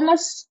like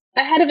almost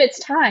ahead of its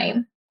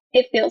time,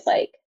 it feels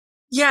like.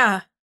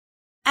 Yeah.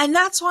 And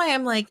that's why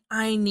I'm like,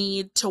 I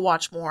need to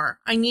watch more.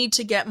 I need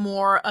to get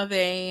more of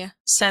a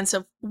sense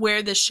of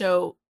where this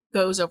show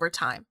goes over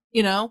time,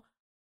 you know?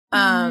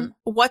 And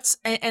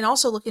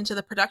also look into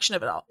the production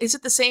of it all. Is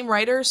it the same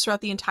writers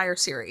throughout the entire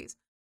series?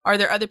 Are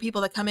there other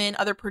people that come in,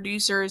 other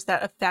producers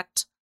that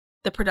affect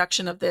the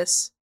production of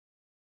this?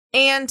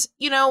 And,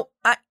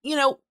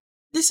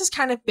 this has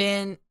kind of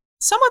been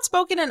somewhat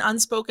spoken and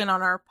unspoken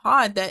on our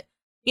pod that,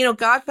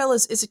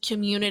 Godfellas is a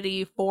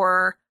community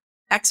for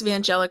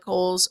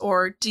ex-evangelicals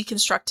or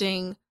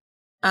deconstructing,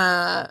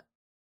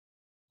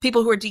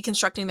 people who are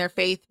deconstructing their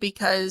faith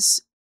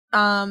because,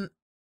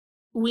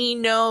 we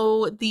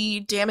know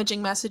the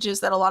damaging messages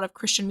that a lot of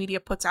Christian media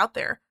puts out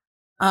there.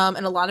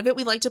 And a lot of it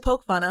we like to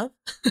poke fun of.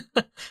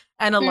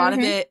 And a lot of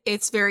it,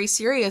 it's very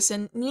serious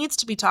and needs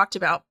to be talked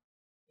about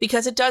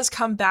because it does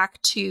come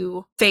back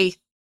to faith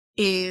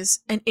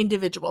is an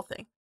individual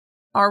thing.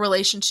 Our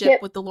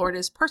relationship with the Lord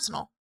is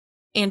personal.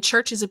 And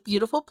church is a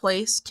beautiful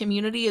place.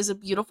 Community is a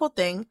beautiful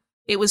thing.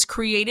 It was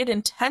created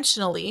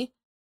intentionally,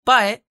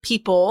 but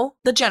people,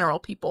 the general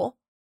people,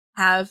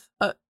 have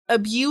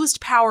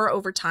abused power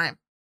over time.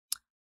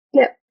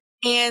 Yep.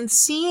 And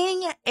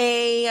seeing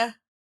a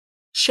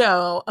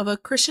show of a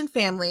Christian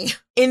family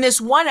in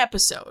this one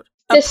episode,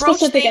 this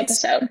specific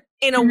episode,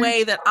 in a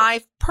way that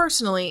I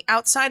personally,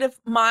 outside of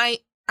my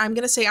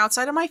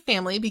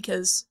family,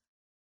 because,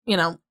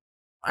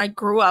 I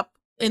grew up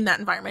in that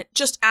environment,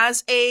 just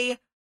as a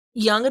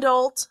young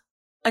adult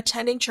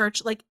attending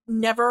church, like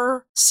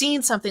never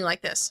seen something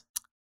like this.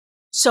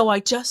 So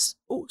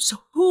so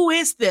who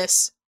is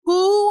this?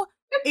 Who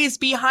is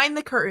behind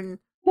the curtain?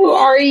 Who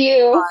are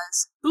you?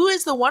 Oz? Who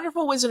is the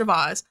wonderful Wizard of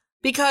Oz?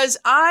 Because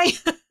I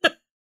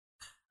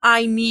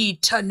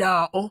need to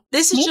know.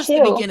 This is Me just too.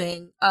 the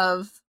beginning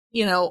of,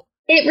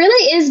 It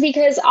really is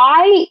because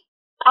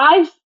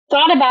I've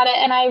thought about it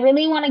and I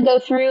really want to go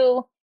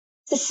through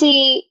to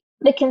see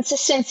the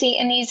consistency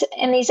in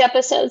these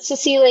episodes, to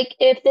see like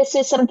if this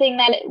is something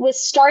that it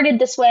was started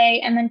this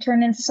way and then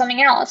turned into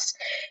something else.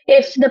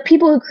 If the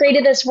people who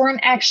created this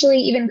weren't actually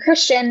even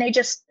Christian, they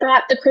just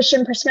thought the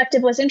Christian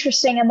perspective was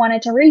interesting and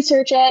wanted to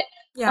research it,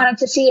 wanted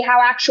to see how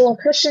actual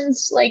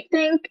Christians like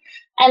think,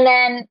 and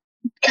then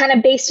kind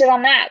of based it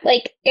on that.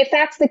 Like if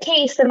that's the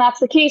case, then that's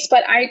the case.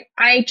 But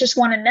I just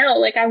want to know,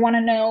 like I want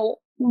to know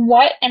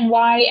what and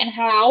why and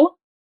how.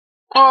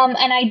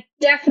 And I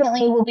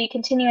definitely will be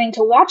continuing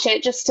to watch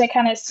it just to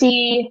kind of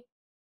see,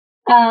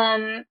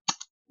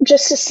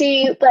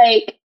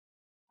 like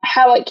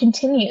how it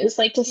continues,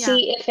 like to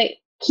see if it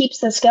keeps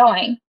this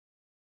going.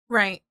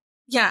 Right.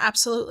 Yeah,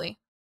 absolutely.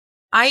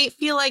 I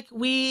feel like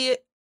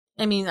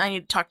I need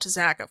to talk to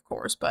Zach, of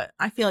course, but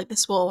I feel like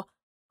this will,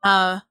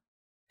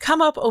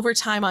 come up over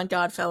time on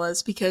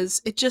Godfellas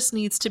because it just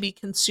needs to be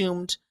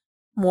consumed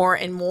more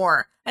and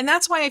more. And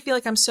that's why I feel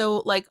like I'm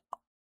so like,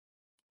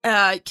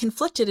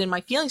 conflicted in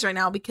my feelings right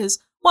now because,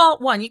 well,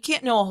 one, you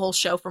can't know a whole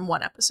show from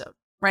one episode,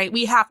 right?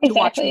 We have to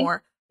watch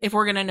more if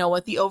we're going to know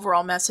what the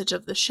overall message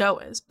of the show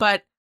is.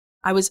 But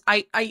I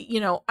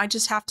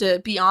just have to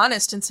be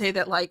honest and say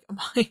that like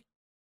my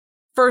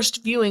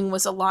first viewing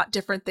was a lot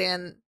different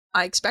than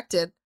I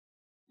expected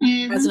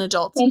as an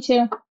adult. Me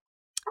too.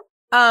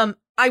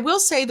 I will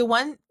say the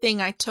one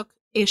thing I took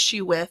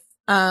issue with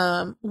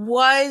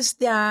was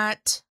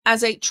that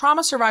as a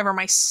trauma survivor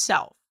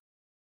myself,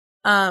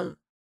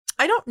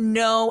 I don't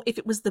know if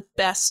it was the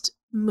best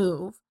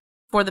move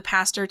for the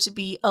pastor to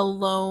be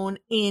alone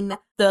in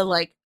the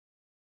like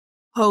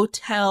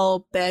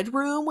hotel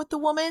bedroom with the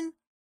woman.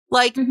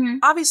 Like,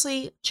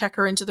 obviously check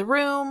her into the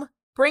room,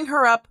 bring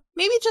her up,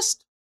 maybe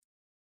just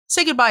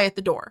say goodbye at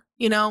the door,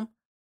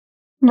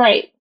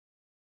 Right.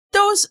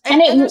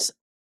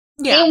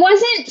 It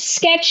wasn't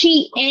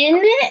sketchy in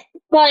it,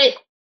 but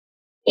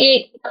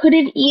it could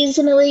have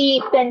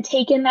easily been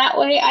taken that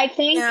way, I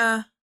think.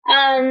 Yeah.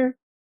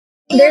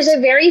 There's a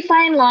very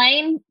fine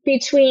line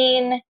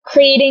between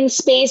creating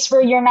space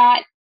where you're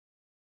not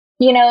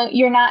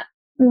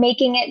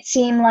making it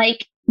seem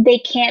like they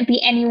can't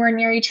be anywhere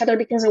near each other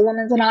because a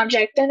woman's an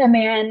object and a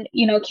man,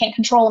 can't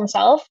control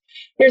himself.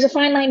 There's a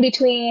fine line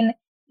between,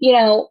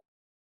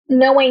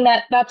 knowing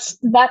that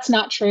that's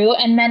not true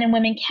and men and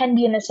women can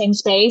be in the same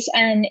space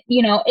and,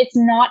 it's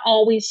not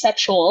always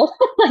sexual.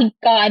 Like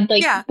God,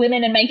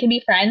 women and men can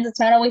be friends. It's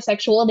not always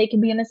sexual. They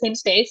can be in the same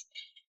space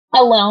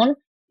alone.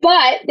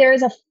 But there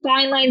is a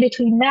fine line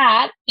between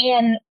that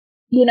and,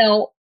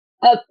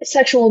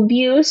 sexual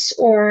abuse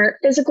or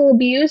physical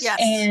abuse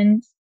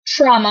and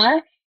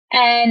trauma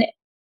and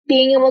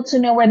being able to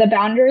know where the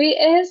boundary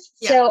is.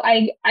 Yeah. So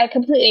I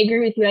completely agree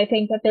with you. I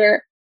think that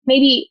there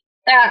maybe,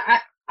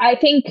 I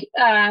think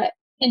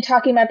in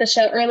talking about the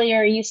show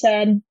earlier, you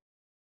said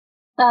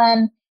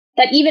that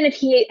even if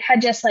he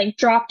had just like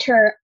dropped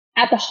her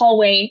at the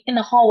hallway, in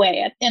the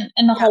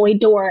hallway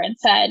door and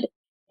said,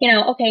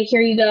 okay,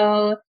 here you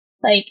go.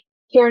 Like,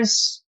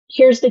 here's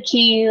the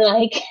key,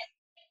 like,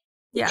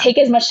 take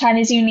as much time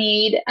as you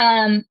need.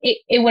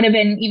 It would have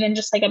been even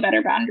just like a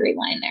better boundary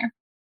line there.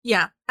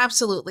 Yeah,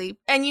 absolutely.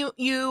 And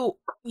you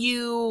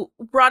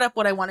brought up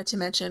what I wanted to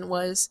mention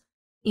was,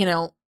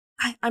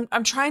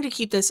 I'm trying to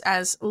keep this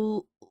as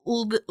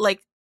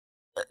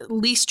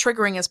least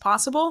triggering as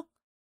possible,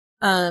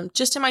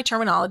 just in my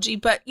terminology.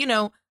 But,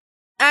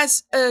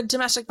 as a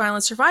domestic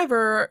violence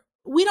survivor,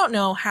 we don't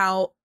know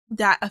how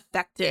that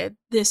affected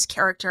this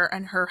character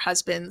and her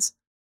husband's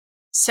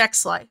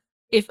sex life,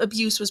 if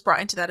abuse was brought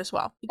into that as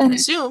well. You can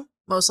assume,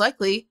 most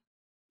likely,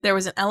 there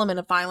was an element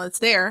of violence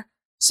there.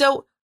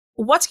 So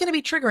what's going to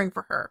be triggering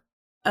for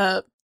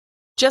her?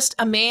 Just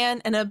a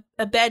man and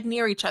a bed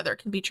near each other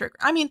can be triggering.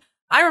 I mean,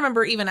 I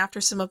remember even after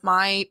some of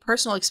my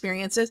personal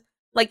experiences,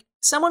 like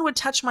someone would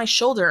touch my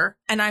shoulder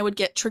and I would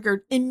get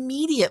triggered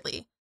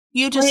immediately.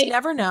 You just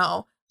never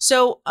know.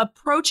 So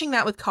approaching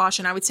that with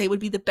caution, I would say, would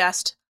be the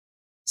best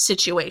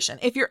situation.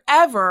 If you're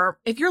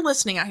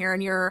listening out here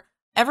and you're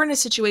ever in a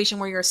situation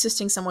where you're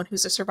assisting someone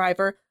who's a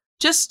survivor,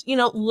 just,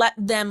 let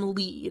them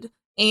lead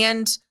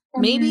and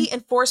maybe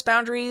enforce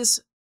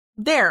boundaries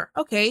there.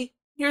 Okay,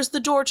 here's the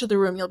door to the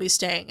room you'll be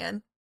staying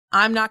in.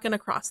 I'm not going to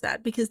cross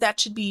that because that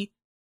should be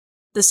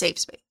the safe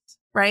space,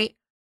 right?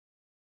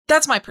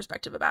 That's my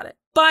perspective about it.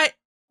 But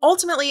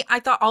ultimately, I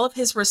thought all of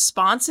his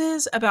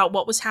responses about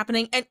what was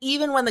happening, and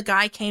even when the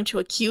guy came to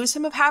accuse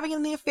him of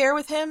having the affair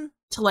with him,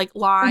 to like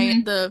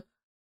lie, the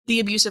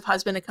abusive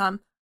husband to come,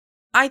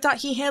 I thought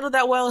he handled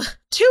that well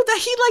too, that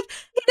he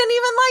didn't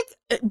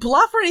even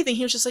bluff or anything.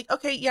 He was just like,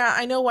 okay, yeah,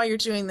 I know why you're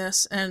doing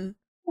this and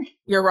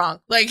you're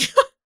wrong.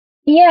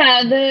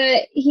 Yeah,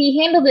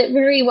 he handled it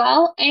very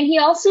well. And he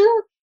also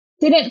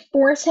didn't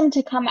force him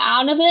to come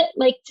out of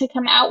it, to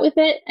come out with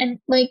it and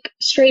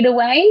straight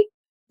away.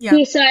 Yeah.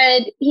 He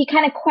said, he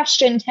kind of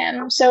questioned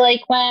him. So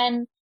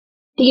when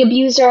the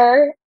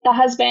abuser, the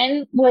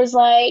husband, was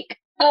like,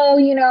 oh,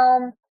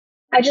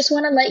 I just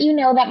want to let you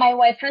know that my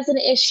wife has an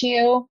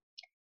issue.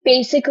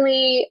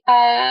 Basically,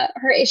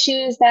 her issue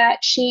is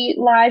that she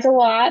lies a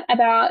lot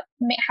about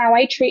how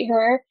I treat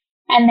her.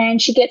 And then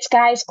she gets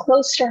guys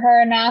close to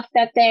her enough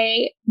that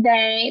they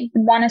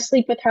want to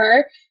sleep with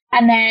her.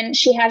 And then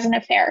she has an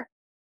affair.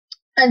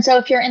 And so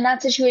if you're in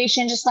that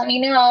situation, just let me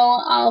know.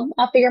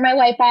 I'll figure my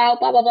wife out,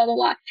 blah, blah, blah, blah,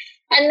 blah.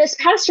 And this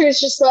pastor is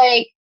just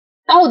like,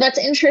 oh, that's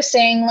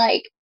interesting.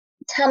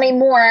 Tell me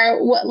more.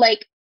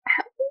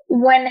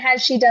 When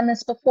has she done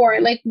this before?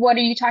 What are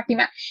you talking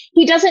about?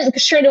 He doesn't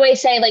straight away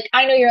say,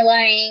 I know you're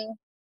lying.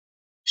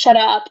 Shut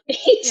up.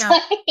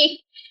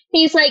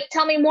 He's like,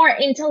 tell me more,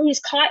 until he's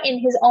caught in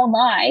his own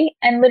lie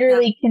and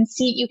literally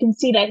you can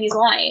see that he's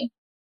lying.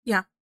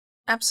 Yeah,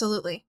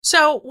 absolutely.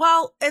 So,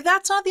 well,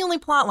 that's not the only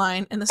plot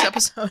line in this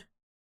episode.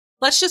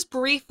 Let's just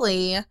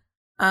briefly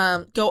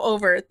go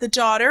over the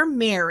daughter,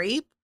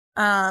 Mary,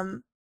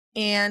 and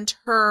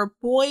her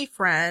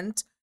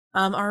boyfriend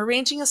are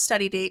arranging a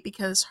study date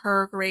because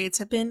her grades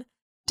have been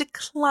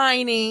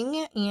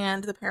declining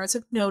and the parents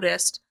have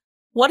noticed.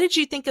 What did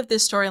you think of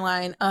this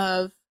storyline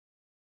of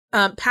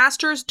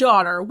pastor's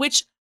daughter,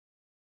 which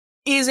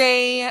is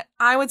I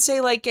would say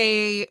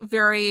a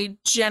very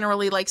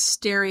generally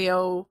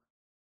stereotypical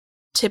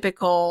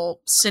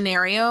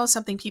scenario,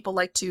 something people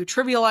like to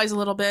trivialize a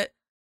little bit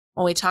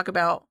when we talk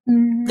about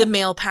the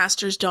male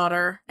pastor's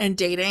daughter and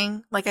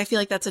dating. I feel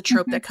like that's a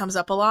trope that comes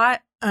up a lot,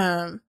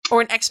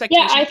 or an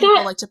expectation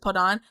people like to put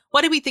on.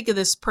 What did we think of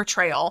this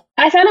portrayal?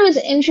 I thought it was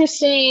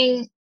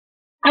interesting.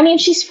 I mean,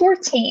 she's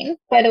 14,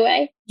 by the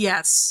way.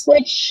 Yes.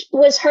 Which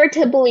was hard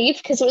to believe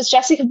because it was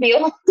Jessica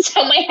Biel.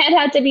 So my head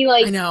had to be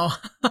I know.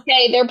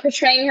 Okay, they're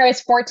portraying her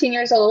as 14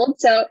 years old.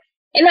 So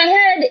in my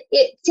head,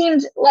 it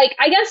seemed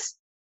I guess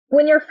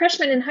when you're a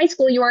freshman in high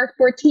school, you are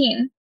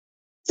 14.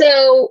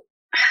 So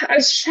I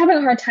was just having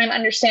a hard time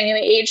understanding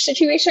the age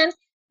situation.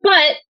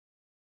 But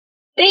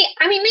they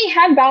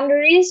had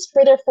boundaries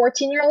for their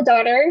 14-year-old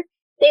daughter.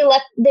 They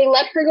let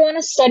her go on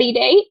a study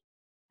date.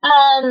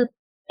 And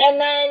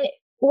then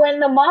when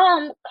the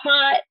mom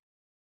caught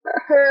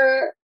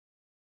her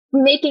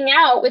making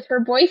out with her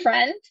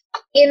boyfriend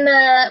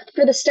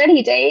for the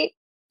study date,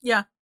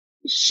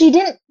 she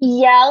didn't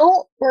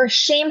yell or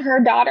shame her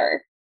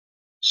daughter.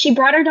 She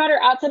brought her daughter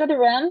outside of the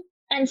room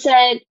and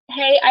said,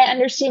 hey, I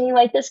understand you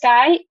like this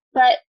guy,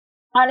 but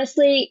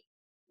honestly,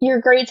 your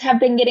grades have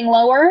been getting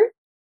lower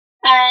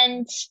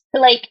and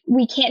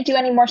we can't do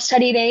any more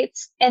study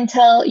dates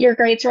until your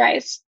grades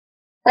rise.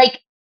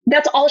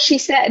 That's all she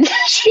said.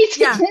 She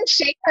didn't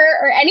shake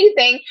her or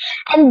anything.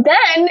 And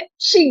then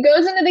she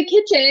goes into the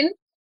kitchen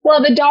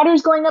while the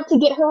daughter's going up to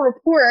get her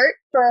report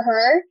for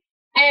her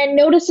and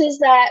notices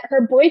that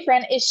her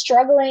boyfriend is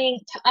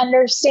struggling to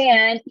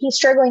understand. He's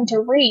struggling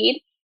to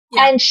read.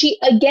 Yeah. And she,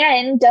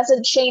 again,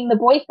 doesn't shame the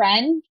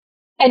boyfriend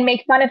and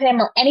make fun of him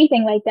or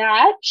anything like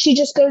that. She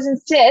just goes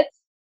and sits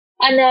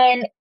and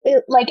then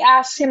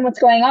asks him what's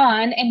going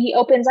on. And he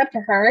opens up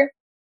to her.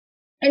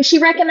 And she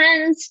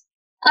recommends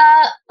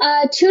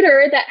a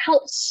tutor that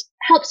helps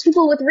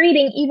people with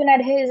reading even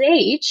at his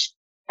age,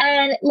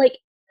 and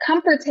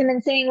comforts him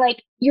and saying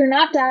you're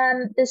not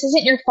done, this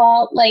isn't your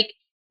fault,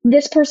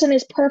 this person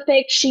is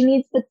perfect, she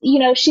needs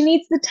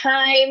the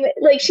time,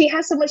 she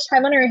has so much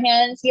time on her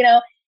hands,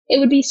 it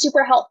would be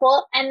super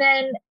helpful. And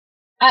then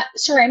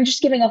sorry, I'm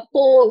just giving a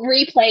full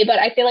replay, but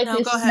I feel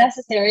this is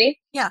necessary.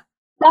 Yeah.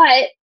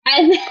 But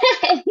and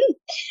then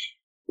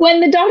when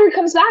the daughter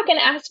comes back and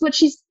asks what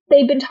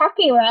they've been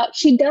talking about,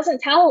 she doesn't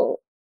tell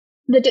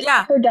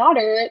her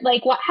daughter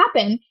what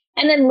happened.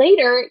 And then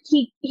later,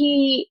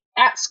 he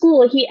at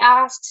school, he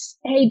asks,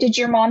 "Hey, did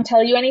your mom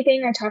tell you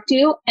anything or talk to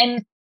you?"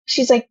 And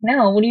she's like,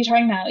 "No, what are you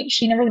talking about?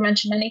 She never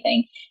mentioned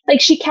anything."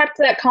 Like, she kept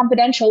that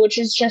confidential, which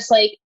is just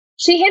like,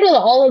 she handled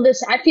all of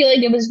this. I feel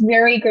like it was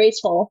very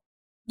graceful.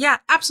 Yeah,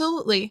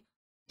 absolutely.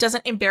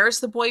 Doesn't embarrass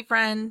the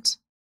boyfriend.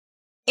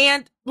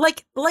 And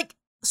like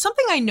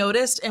something I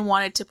noticed and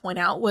wanted to point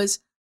out was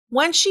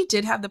when she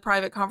did have the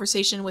private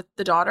conversation with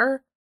the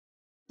daughter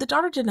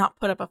did not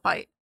put up a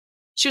fight.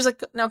 She was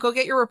like, "Now go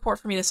get your report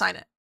for me to sign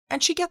it."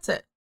 And she gets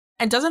it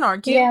and doesn't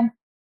argue. Yeah.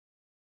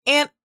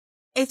 And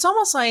it's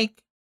almost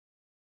like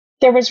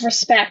there was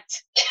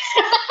respect.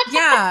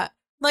 Yeah.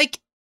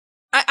 Like,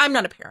 I'm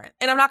not a parent,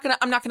 and I'm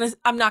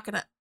not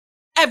gonna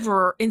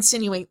ever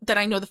insinuate that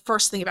I know the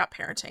first thing about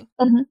parenting.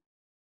 Mm-hmm.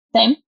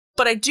 Same.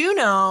 But I do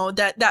know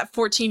that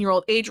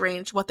 14-year-old age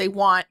range, what they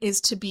want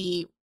is to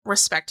be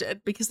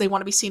respected because they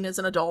want to be seen as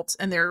an adult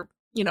and they're,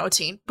 a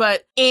teen.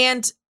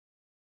 And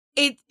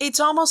it's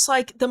almost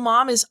like the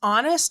mom is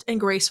honest and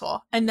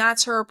graceful, and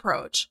that's her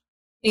approach.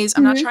 Is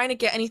I'm not trying to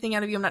get anything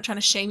out of you. I'm not trying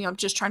to shame you. I'm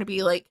just trying to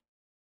be like,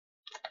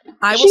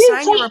 I will sign your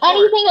report. She didn't say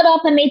anything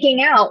about them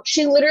making out.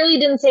 She literally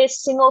didn't say a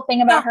single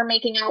thing about her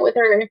making out with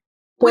her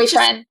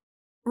boyfriend.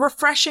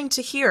 Refreshing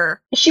to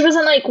hear. She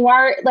wasn't like,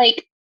 "Why,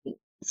 like,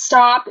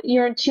 stop,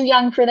 you're too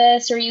young for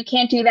this," or "You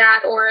can't do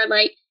that," or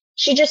like,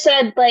 she just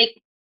said,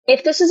 like,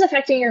 "If this is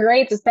affecting your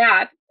grades, it's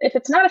bad. If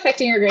it's not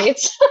affecting your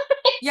grades,"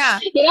 yeah,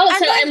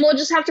 and we'll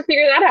just have to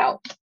figure that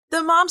out.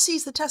 The mom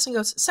sees the test and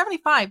goes,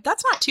 75.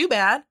 That's not too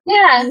bad.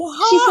 Yeah.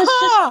 Whoa. She says,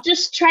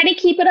 just try to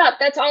keep it up.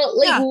 That's all.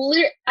 Like,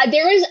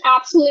 there is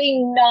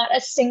absolutely not a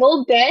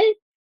single bit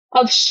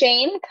of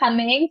shame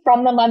coming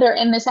from the mother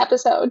in this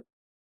episode.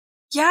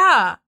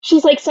 Yeah.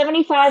 She's like,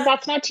 75,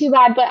 that's not too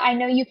bad, but I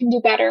know you can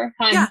do better,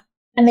 hon. Yeah.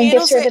 And then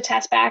gives her the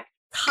test back.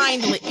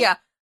 Kindly. Yeah.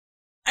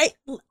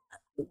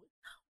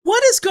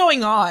 What is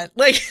going on?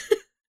 Like,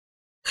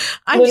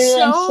 I'm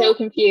so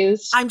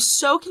confused. I'm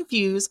so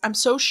confused. I'm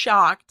so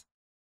shocked.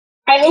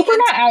 I hope we're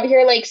not out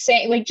here like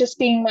saying, like, just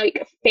being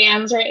like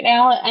fans right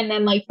now, and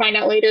then like find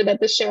out later that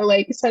the show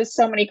like says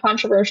so many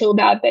controversial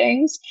bad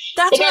things.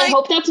 That's like, I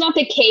hope that's not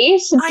the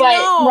case. But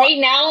right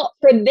now,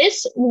 for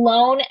this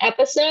lone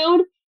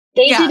episode,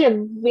 they did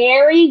a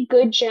very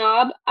good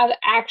job of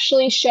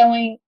actually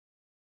showing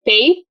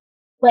faith,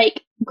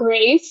 like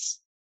grace,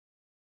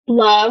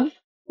 love,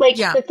 like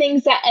the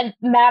things that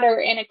matter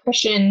in a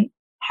Christian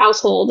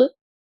household.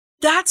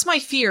 That's my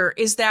fear,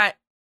 is that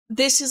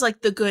this is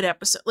like the good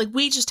episode. Like,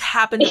 we just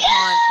happened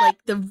upon like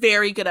the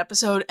very good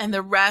episode, and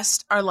the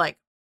rest are like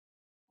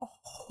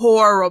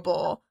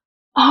horrible.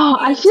 Oh,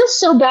 I feel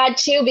so bad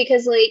too,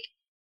 because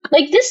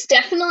like this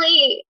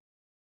definitely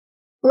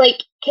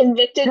like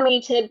convicted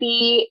me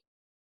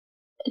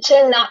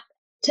to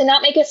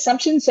not make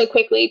assumptions so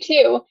quickly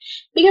too,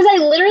 because I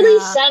literally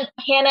sent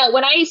Hannah,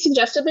 when I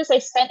suggested this, I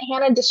sent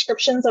Hannah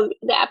descriptions of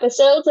the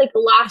episodes, like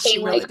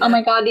laughing, really like, did. "Oh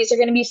my god, these are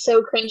going to be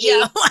so cringy."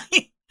 Yeah,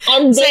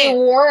 and they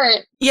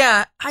weren't.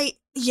 Yeah,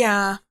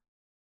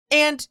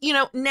 and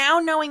now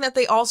knowing that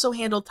they also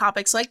handled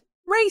topics like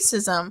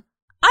racism,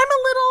 I'm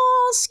a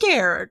little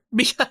scared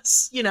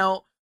because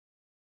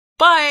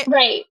but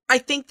I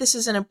think this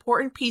is an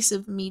important piece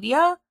of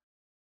media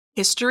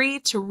history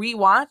to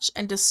rewatch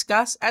and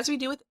discuss, as we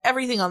do with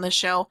everything on this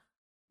show,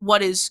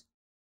 what is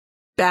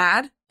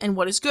bad and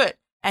what is good.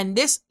 And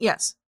this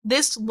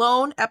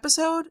lone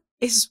episode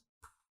is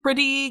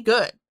pretty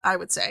good, I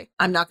would say.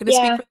 I'm not going to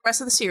speak for the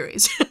rest of the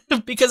series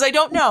because I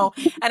don't know,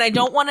 and I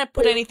don't want to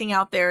put anything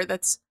out there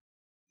that's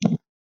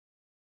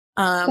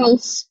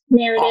false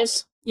narrative.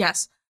 False.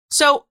 Yes.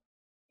 So,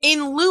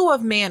 in lieu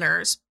of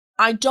manners,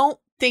 I don't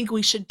think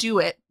we should do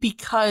it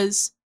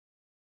because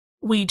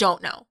we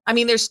don't know. I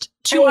mean, there's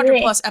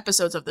 200 plus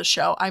episodes of the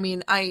show. I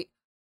mean, I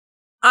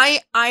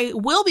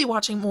will be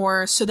watching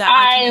more so that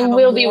I can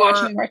have be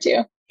watching more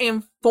too.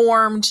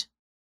 Informed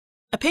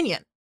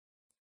opinion.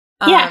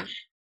 Yeah.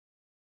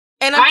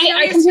 And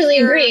I completely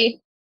agree.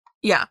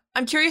 Yeah.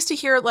 I'm curious to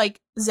hear like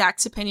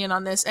Zach's opinion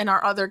on this and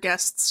our other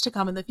guests to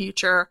come in the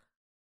future.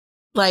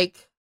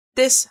 Like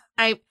this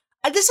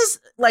is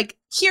like,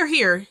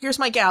 here's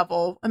my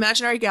gavel,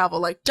 imaginary gavel,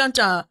 like, dun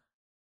dun.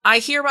 I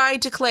hereby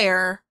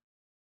declare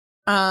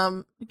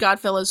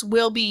Godfellas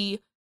will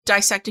be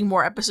dissecting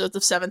more episodes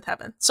of Seventh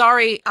Heaven.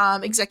 Sorry,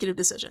 executive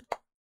decision.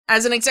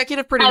 As an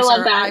executive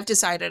producer, I've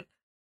decided.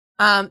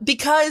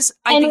 Because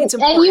I think it's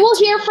important. And you will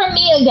hear from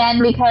me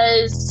again,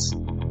 because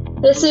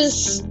this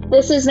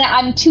is now,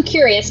 I'm too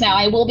curious now.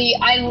 I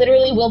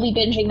literally will be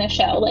binging the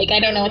show. Like, I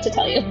don't know what to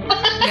tell you.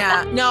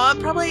 Yeah, no, I'll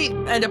probably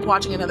end up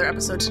watching another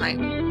episode tonight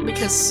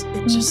because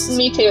it just...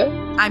 Me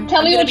too.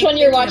 Tell me which one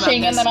you're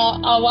watching, and then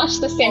I'll watch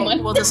the same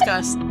one. We'll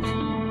discuss.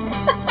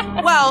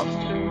 Well,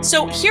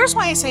 so here's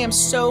why I say I'm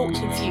so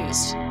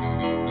confused.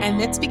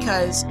 And it's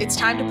because it's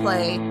time to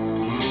play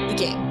the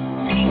game.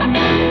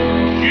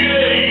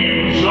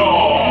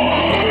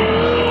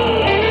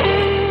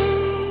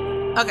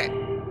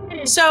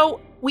 Okay. So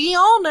we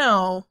all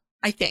know,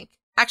 I think.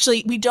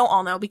 Actually, we don't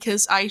all know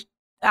because I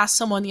asked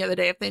someone the other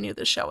day if they knew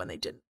this show and they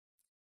didn't.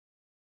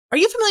 Are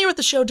you familiar with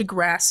the show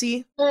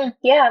Degrassi?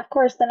 Yeah, of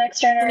course. The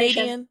Next Generation.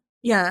 Canadian?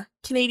 Yeah,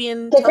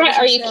 Canadian Are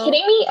television you show.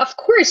 kidding me? Of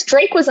course.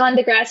 Drake was on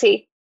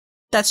Degrassi.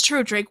 That's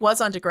true. Drake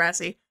was on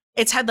Degrassi.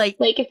 It's had like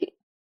Like, if you,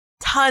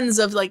 tons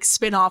of like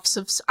spin-offs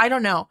of, I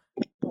don't know.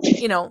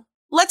 You know,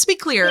 let's be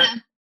clear. Yeah.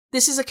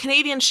 This is a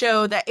Canadian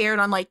show that aired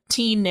on like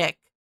Teen Nick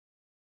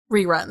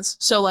reruns.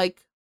 So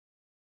like,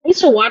 I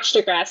used to watch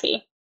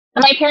Degrassi.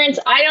 And my parents,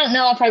 I don't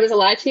know if I was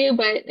allowed to,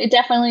 but it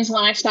definitely is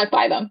when I stuck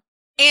by them.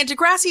 and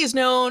Degrassi is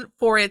known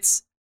for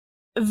its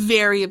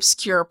very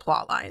obscure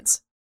plot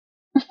lines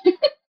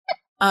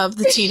of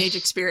the teenage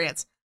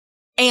experience.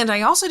 And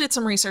I also did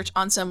some research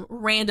on some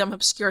random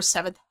obscure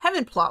Seventh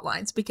Heaven plot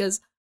lines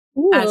because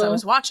as I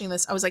was watching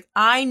this, I was like,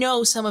 I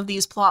know some of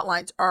these plot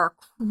lines are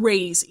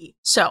crazy.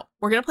 So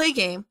we're going to play a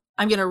game.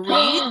 I'm going to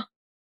read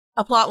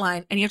a plot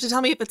line and you have to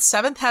tell me if it's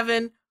Seventh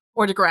Heaven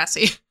or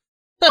Degrassi.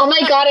 Oh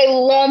my god, I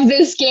love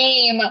this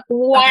game.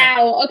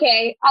 Wow.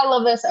 Okay. I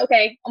love this.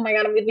 Okay. Oh my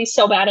god, I'm gonna be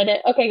so bad at it.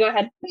 Okay, go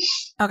ahead.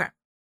 Okay. Here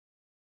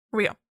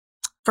we go.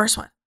 First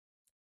one.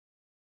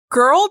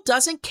 Girl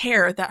doesn't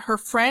care that her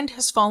friend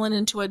has fallen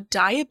into a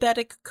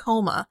diabetic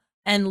coma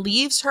and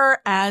leaves her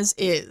as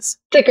is.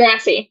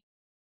 Degrassi.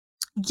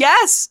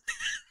 Yes!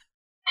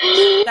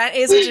 That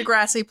is a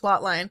Degrassi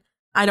plotline.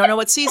 I don't know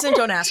what season,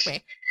 don't ask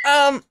me.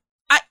 And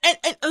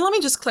let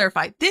me just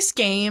clarify. This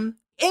game,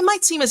 it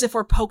might seem as if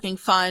we're poking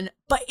fun,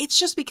 but it's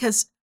just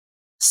because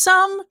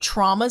some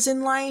traumas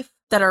in life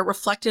that are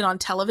reflected on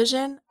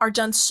television are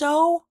done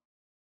so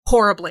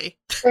horribly.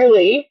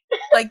 Really?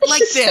 Like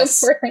this.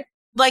 So poorly.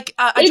 Like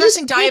They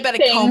addressing just pick diabetic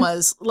things.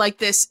 comas like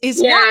this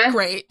is Yeah. not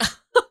great.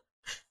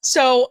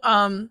 So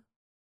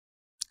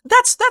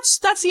that's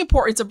the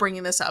importance of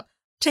bringing this up,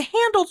 to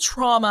handle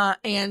trauma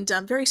and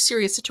very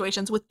serious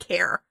situations with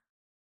care.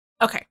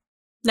 Okay,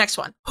 next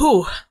one.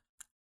 Whew.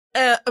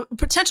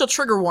 Potential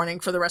trigger warning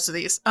for the rest of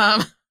these.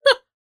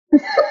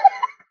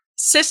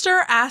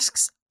 Sister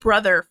asks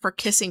brother for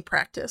kissing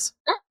practice.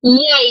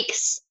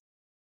 Yikes.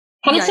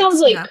 Kind of Yikes, sounds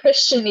like yeah.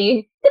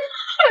 Christian-y.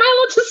 Am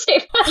I allowed to say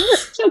that?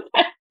 So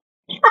bad.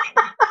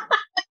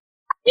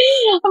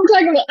 I'm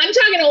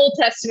talking Old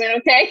Testament,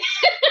 okay?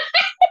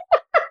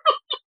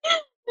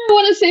 I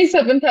want to say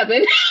Seventh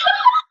Heaven.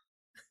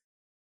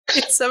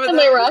 It's some of Am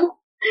I wrong?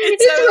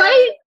 It's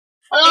right.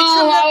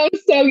 Oh, I'm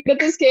so good at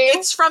this game.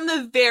 It's from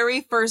the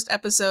very first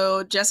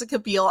episode. Jessica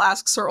Biel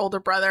asks her older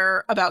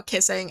brother about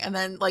kissing and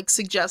then like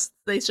suggests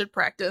they should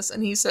practice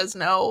and he says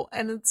no,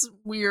 and it's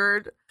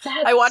weird.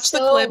 That's I watched the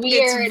so clip.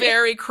 weird. It's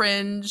very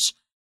cringe.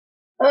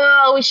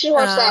 Oh, we should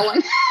watch that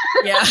one.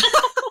 Yeah.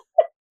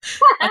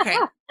 Okay.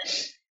 All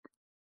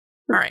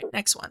right,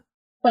 next one.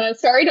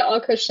 Sorry to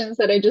all Christians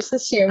that I just I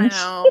assumed.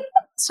 know.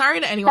 Sorry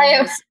to anyone I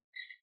am- who's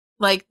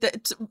like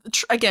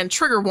again,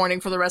 trigger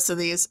warning for the rest of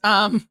these.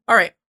 All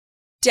right.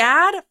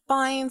 Dad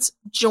finds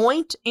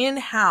joint in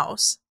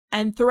house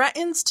and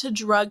threatens to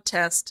drug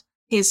test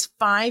his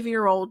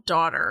 5-year-old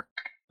daughter.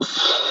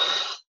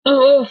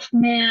 Oh,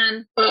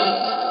 man.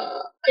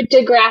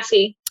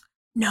 Degrassi.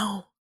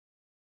 No,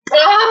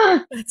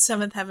 Ah! that's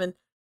Seventh Heaven.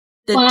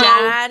 The Wow.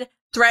 dad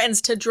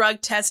threatens to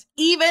drug test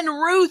even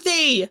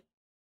Ruthie.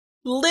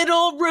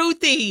 Little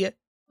Ruthie.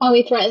 Oh,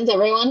 he threatens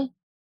everyone?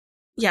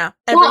 Yeah.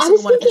 Well, I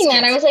was one of his thinking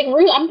that. kids. I was like,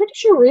 I'm pretty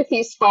sure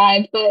Ruthie's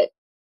 5, but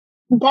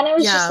then I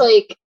was Yeah. just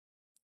like,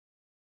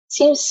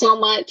 seems so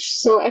much,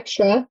 so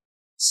extra.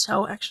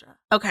 So extra.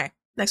 Okay,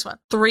 next one.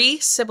 3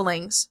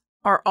 siblings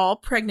are all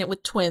pregnant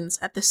with twins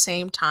at the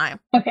same time.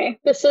 Okay,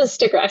 this is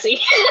Degrassi.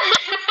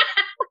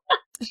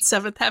 It's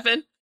Seventh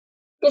Heaven.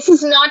 This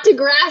is not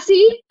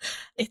Degrassi.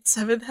 It's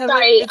Seventh Heaven.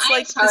 Sorry, It's I'm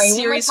like sorry, the one more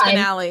series time.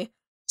 finale.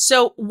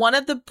 So one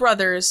of the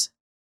brothers,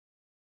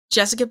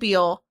 Jessica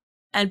Biel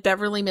and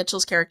Beverly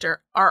Mitchell's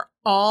character, are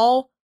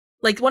all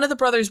like one of the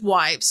brothers'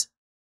 wives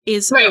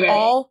is Right.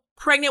 all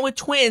pregnant with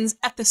twins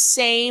at the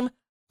same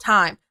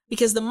time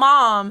because the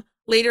mom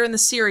later in the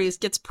series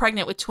gets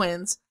pregnant with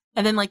twins,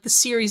 and then like the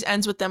series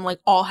ends with them like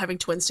all having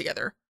twins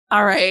together.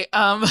 All right,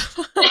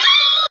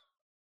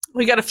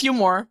 we got a few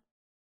more.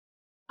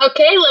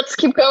 Okay, let's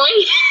keep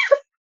going.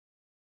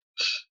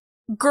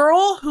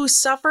 Girl who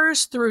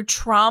suffers through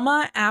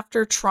trauma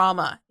after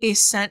trauma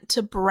is sent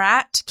to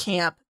brat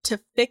camp to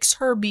fix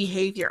her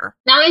behavior.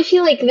 Now I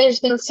feel like there's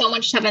been so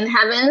much Seventh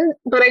Heaven,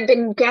 but I've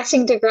been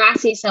guessing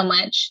Degrassi so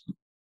much.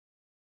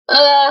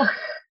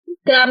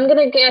 I'm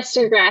gonna guess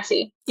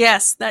Degrassi.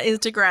 Yes, that is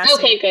Degrassi.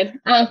 Okay, good.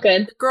 Oh,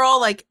 good. The girl,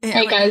 like, Hey,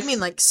 I guys. mean,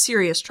 like,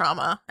 serious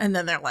trauma. And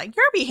then they're like,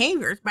 your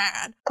behavior is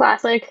bad.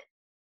 Classic.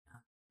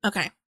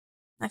 Okay,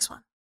 next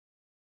one.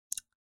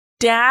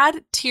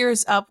 Dad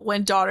tears up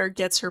when daughter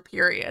gets her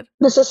period.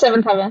 This is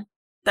Seventh Heaven.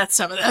 That's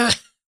some of them.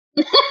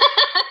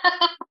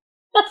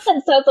 That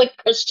sounds like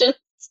Christian.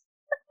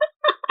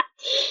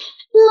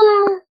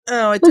 Oh,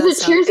 it Was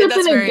does it tears up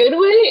that's in a very- good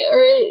way,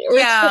 or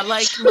Yeah,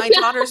 like, my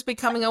daughter's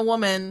becoming a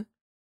woman.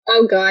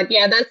 Oh God,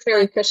 yeah, that's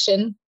very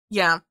Christian.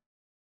 Yeah.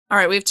 All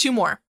right, we have 2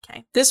 more.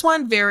 Okay. This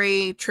one,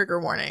 very trigger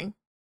warning.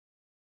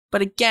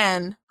 But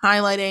again,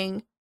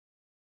 highlighting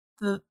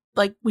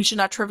we should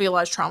not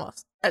trivialize trauma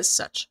as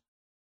such.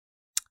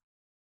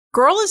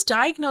 Girl is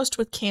diagnosed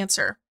with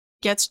cancer,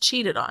 gets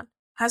cheated on,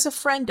 has a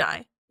friend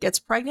die, gets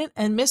pregnant,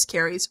 and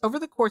miscarries over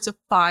the course of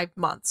 5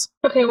 months.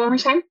 Okay, one more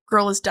time.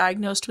 Girl is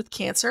diagnosed with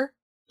cancer,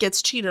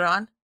 gets cheated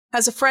on,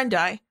 has a friend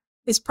die,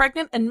 is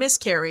pregnant, and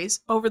miscarries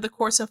over the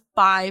course of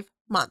 5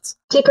 months.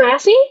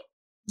 Degrassi?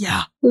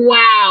 Yeah.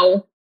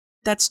 Wow.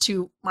 That's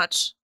too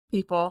much,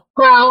 people.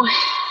 Wow.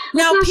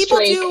 Now, That's people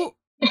Drake. do,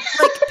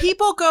 like,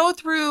 people go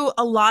through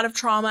a lot of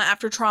trauma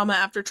after trauma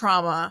after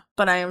trauma,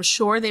 but I am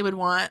sure they would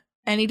want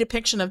any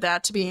depiction of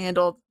that to be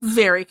handled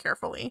very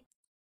carefully.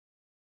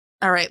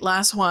 All right,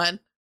 last one.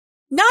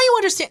 Now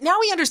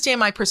we understand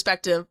my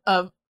perspective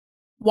of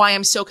why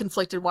I'm so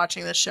conflicted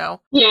watching this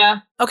show.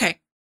 Yeah.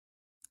 Okay.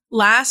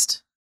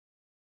 Last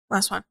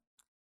one.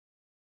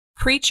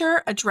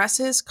 Preacher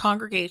addresses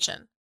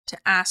congregation to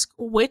ask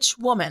which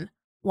woman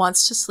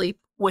wants to sleep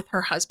with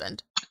her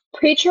husband.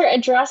 Preacher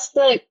addressed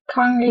the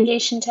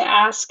congregation to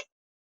ask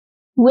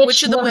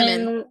which of the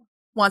woman women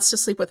wants to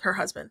sleep with her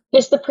husband.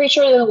 is the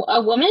preacher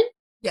a woman?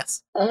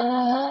 Yes.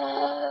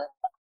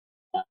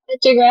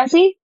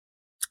 Degrassi?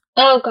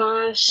 Oh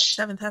gosh.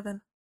 Seventh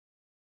Heaven.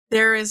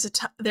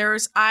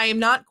 I'm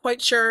not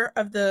quite sure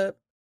of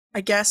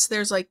I guess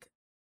there's like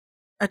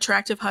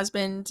attractive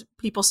husband,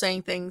 people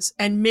saying things,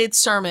 and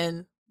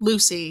mid-sermon,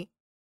 Lucy,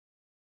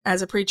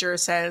 as a preacher,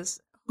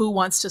 says, who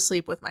wants to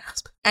sleep with my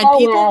husband? And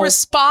people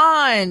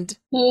respond.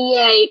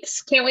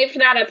 Yikes. Can't wait for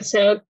that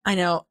episode. I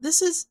know.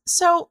 This is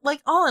so,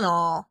 like, all in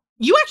all,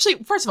 you actually,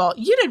 first of all,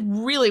 you did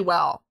really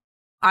well.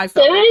 I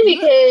felt Did I?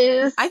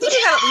 Because I think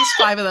you had at least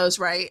 5 of those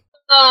right.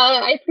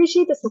 I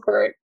appreciate the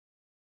support.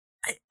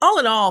 All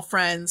in all,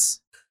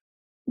 friends.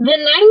 The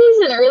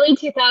 90s and early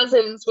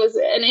 2000s was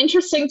an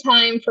interesting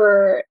time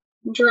for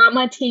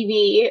drama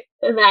TV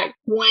that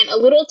went a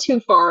little too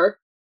far.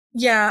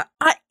 Yeah,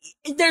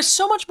 there's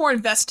so much more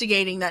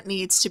investigating that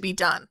needs to be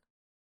done.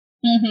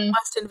 Mm-hmm.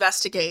 Must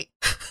investigate.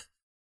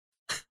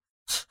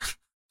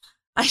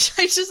 I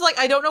just, like,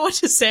 I don't know what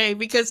to say,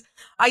 because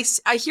I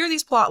hear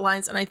these plot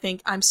lines and I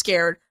think I'm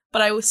scared,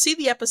 but I would see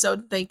the episode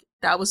and think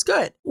that was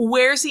good.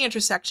 Where's the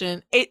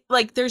intersection?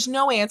 Like, there's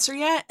no answer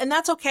yet, and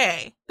that's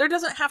okay. There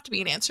doesn't have to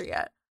be an answer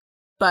yet.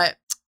 But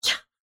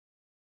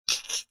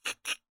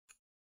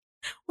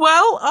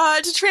well,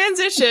 to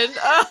transition,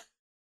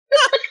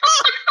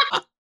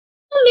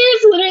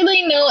 there's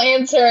literally no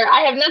answer.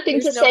 I have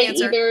nothing to say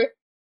either.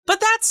 But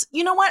that's,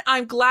 you know what?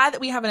 I'm glad that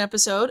we have an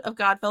episode of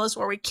Godfellas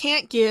where we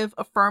can't give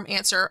a firm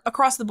answer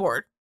across the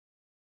board,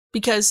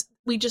 because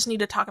we just need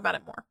to talk about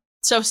it more.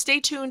 So stay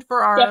tuned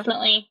for our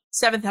Definitely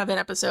Seventh Heaven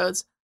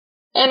episodes.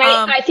 And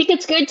I think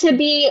it's good to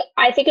be.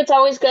 I think it's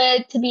always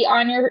good to be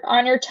on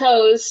your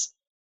toes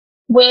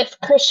with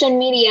Christian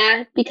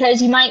media,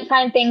 because you might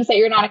find things that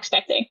you're not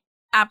expecting.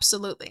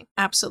 Absolutely,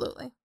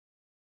 absolutely.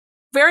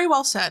 Very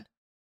well said,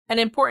 and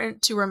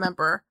important to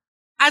remember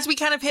as we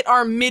kind of hit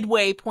our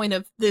midway point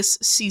of this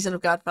season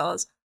of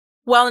Godfellas.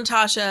 Well,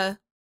 Natasha,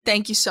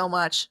 thank you so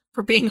much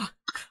for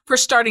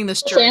starting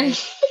this journey.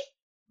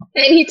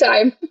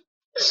 Anytime.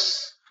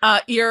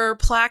 Your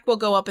plaque will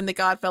go up in the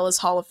Godfellas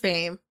Hall of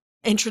Fame.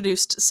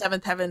 Introduced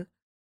Seventh Heaven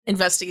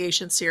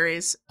investigation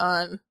series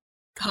on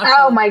Godfellas.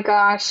 Oh my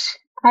gosh.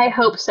 I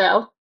hope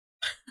so.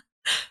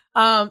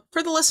 For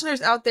the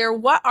listeners out there,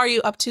 what are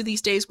you up to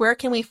these days? Where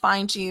can we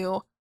find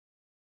you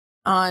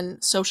on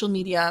social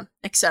media,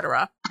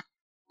 etc.?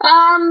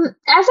 As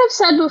I've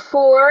said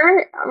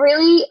before,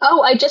 really,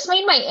 I just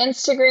made my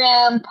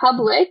Instagram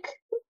public.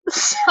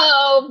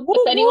 So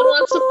if anyone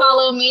wants to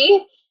follow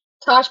me,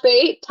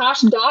 Tosh.bate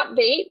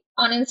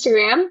on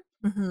Instagram,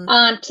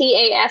 TASH.BATE.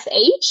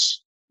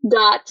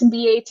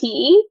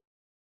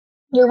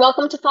 You're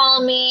welcome to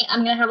follow me.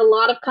 I'm going to have a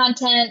lot of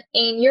content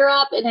in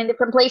Europe and in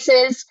different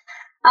places.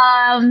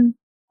 And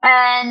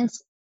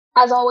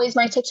as always,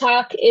 my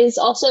TikTok is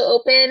also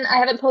open. I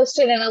haven't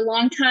posted in a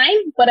long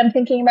time, but I'm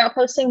thinking about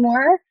posting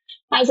more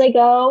as I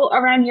go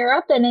around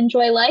Europe and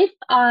enjoy life.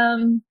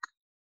 So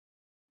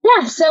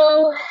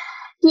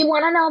if you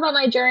want to know about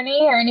my journey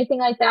or anything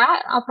like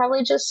that, I'll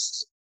probably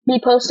just be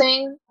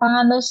posting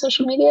on those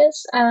social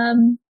medias.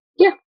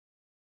 Yeah.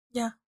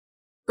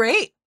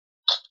 Great.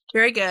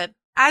 Very good.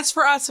 As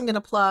for us, I'm going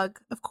to plug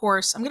a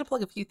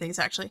few things,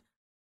 actually.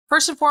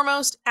 First and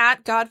foremost,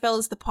 at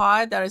Godfellas the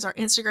Pod, that is our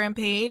Instagram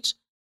page.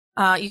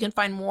 You can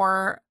find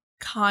more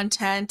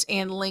content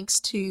and links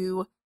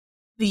to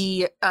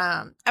the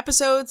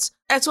episodes,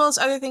 as well as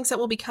other things that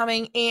will be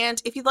coming.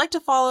 And if you'd like to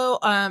follow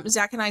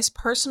Zach and I's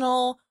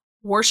personal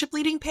worship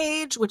leading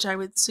page, which I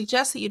would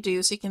suggest that you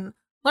do, so you can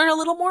learn a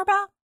little more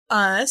about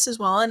us as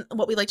well and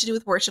what we like to do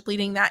with worship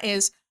leading, that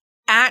is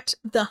at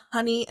the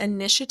Honey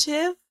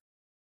Initiative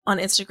on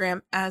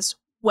Instagram as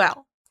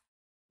well.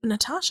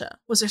 Natasha,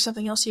 was there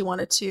something else you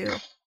wanted to?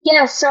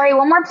 Yeah, sorry,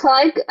 one more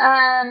plug.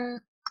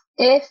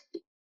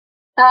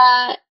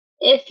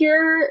 If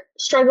you're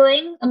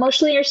struggling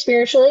emotionally or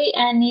spiritually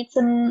and need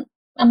some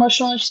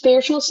emotional or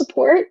spiritual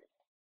support,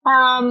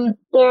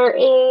 there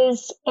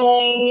is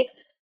a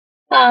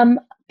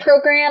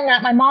program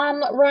that my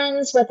mom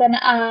runs with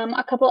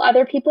a couple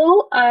other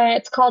people.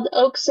 It's called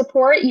Oaks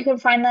Support. You can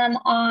find them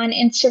on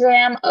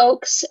Instagram,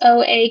 Oaks,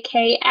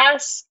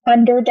 OAKS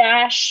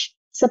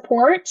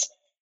 _support.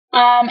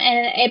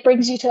 And it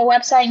brings you to a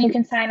website and you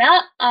can sign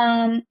up.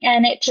 And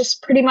it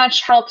just pretty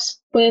much helps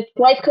with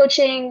life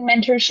coaching,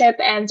 mentorship,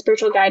 and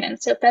spiritual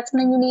guidance. So if that's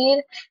something you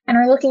need and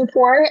are looking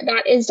for,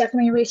 that is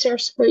definitely a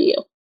resource for you.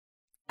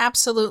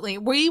 Absolutely.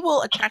 We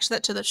will attach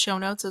that to the show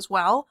notes as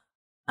well.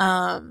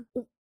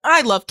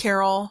 I love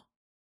Carol.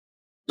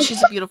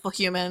 She's a beautiful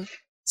human.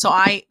 So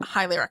I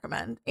highly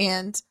recommend.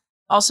 And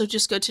also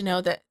just good to know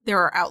that there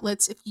are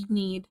outlets if you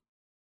need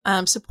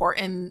support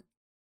in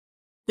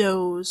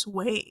those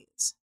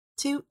ways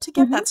to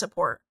get that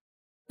support,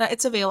 that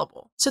it's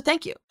available. So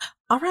thank you.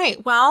 All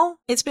right. Well,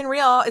 it's been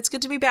real. It's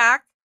good to be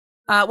back.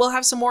 We'll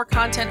have some more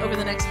content over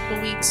the next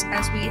couple weeks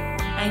as we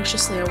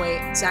anxiously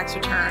await Zach's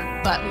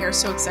return. But we are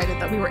so excited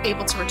that we were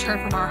able to return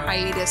from our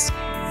hiatus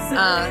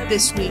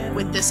this week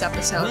with this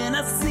episode.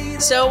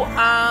 So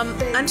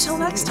until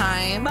next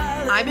time,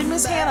 I've been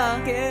Miss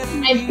Hannah.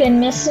 I've been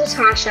Miss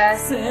Natasha.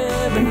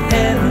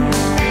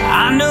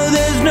 I know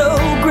there's no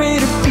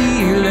greater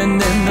feeling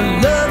than the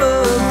love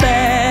of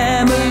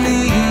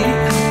family.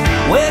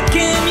 Where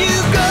can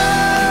you go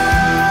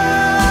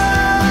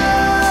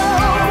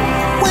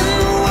when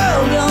the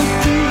world don't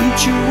treat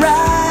you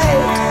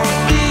right?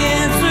 The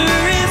answer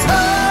is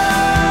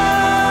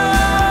home.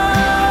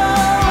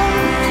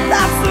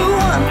 That's the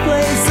one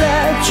place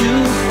that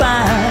you'll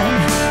find.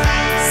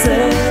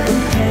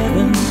 Seventh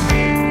heaven.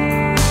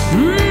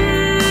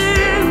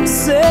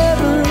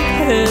 Seventh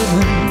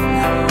heaven.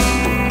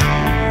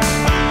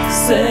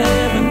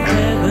 Seventh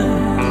heaven.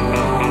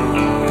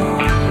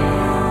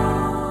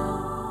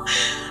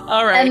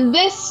 All right. And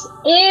this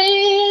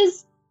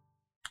is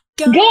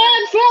Godfellas!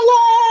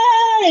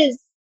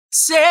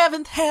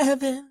 Seventh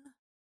heaven.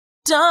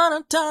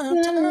 Dun,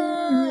 dun,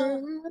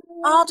 dun.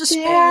 I'll just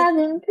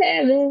Seventh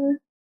heaven.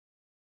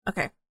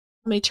 Okay.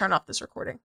 Let me turn off this recording.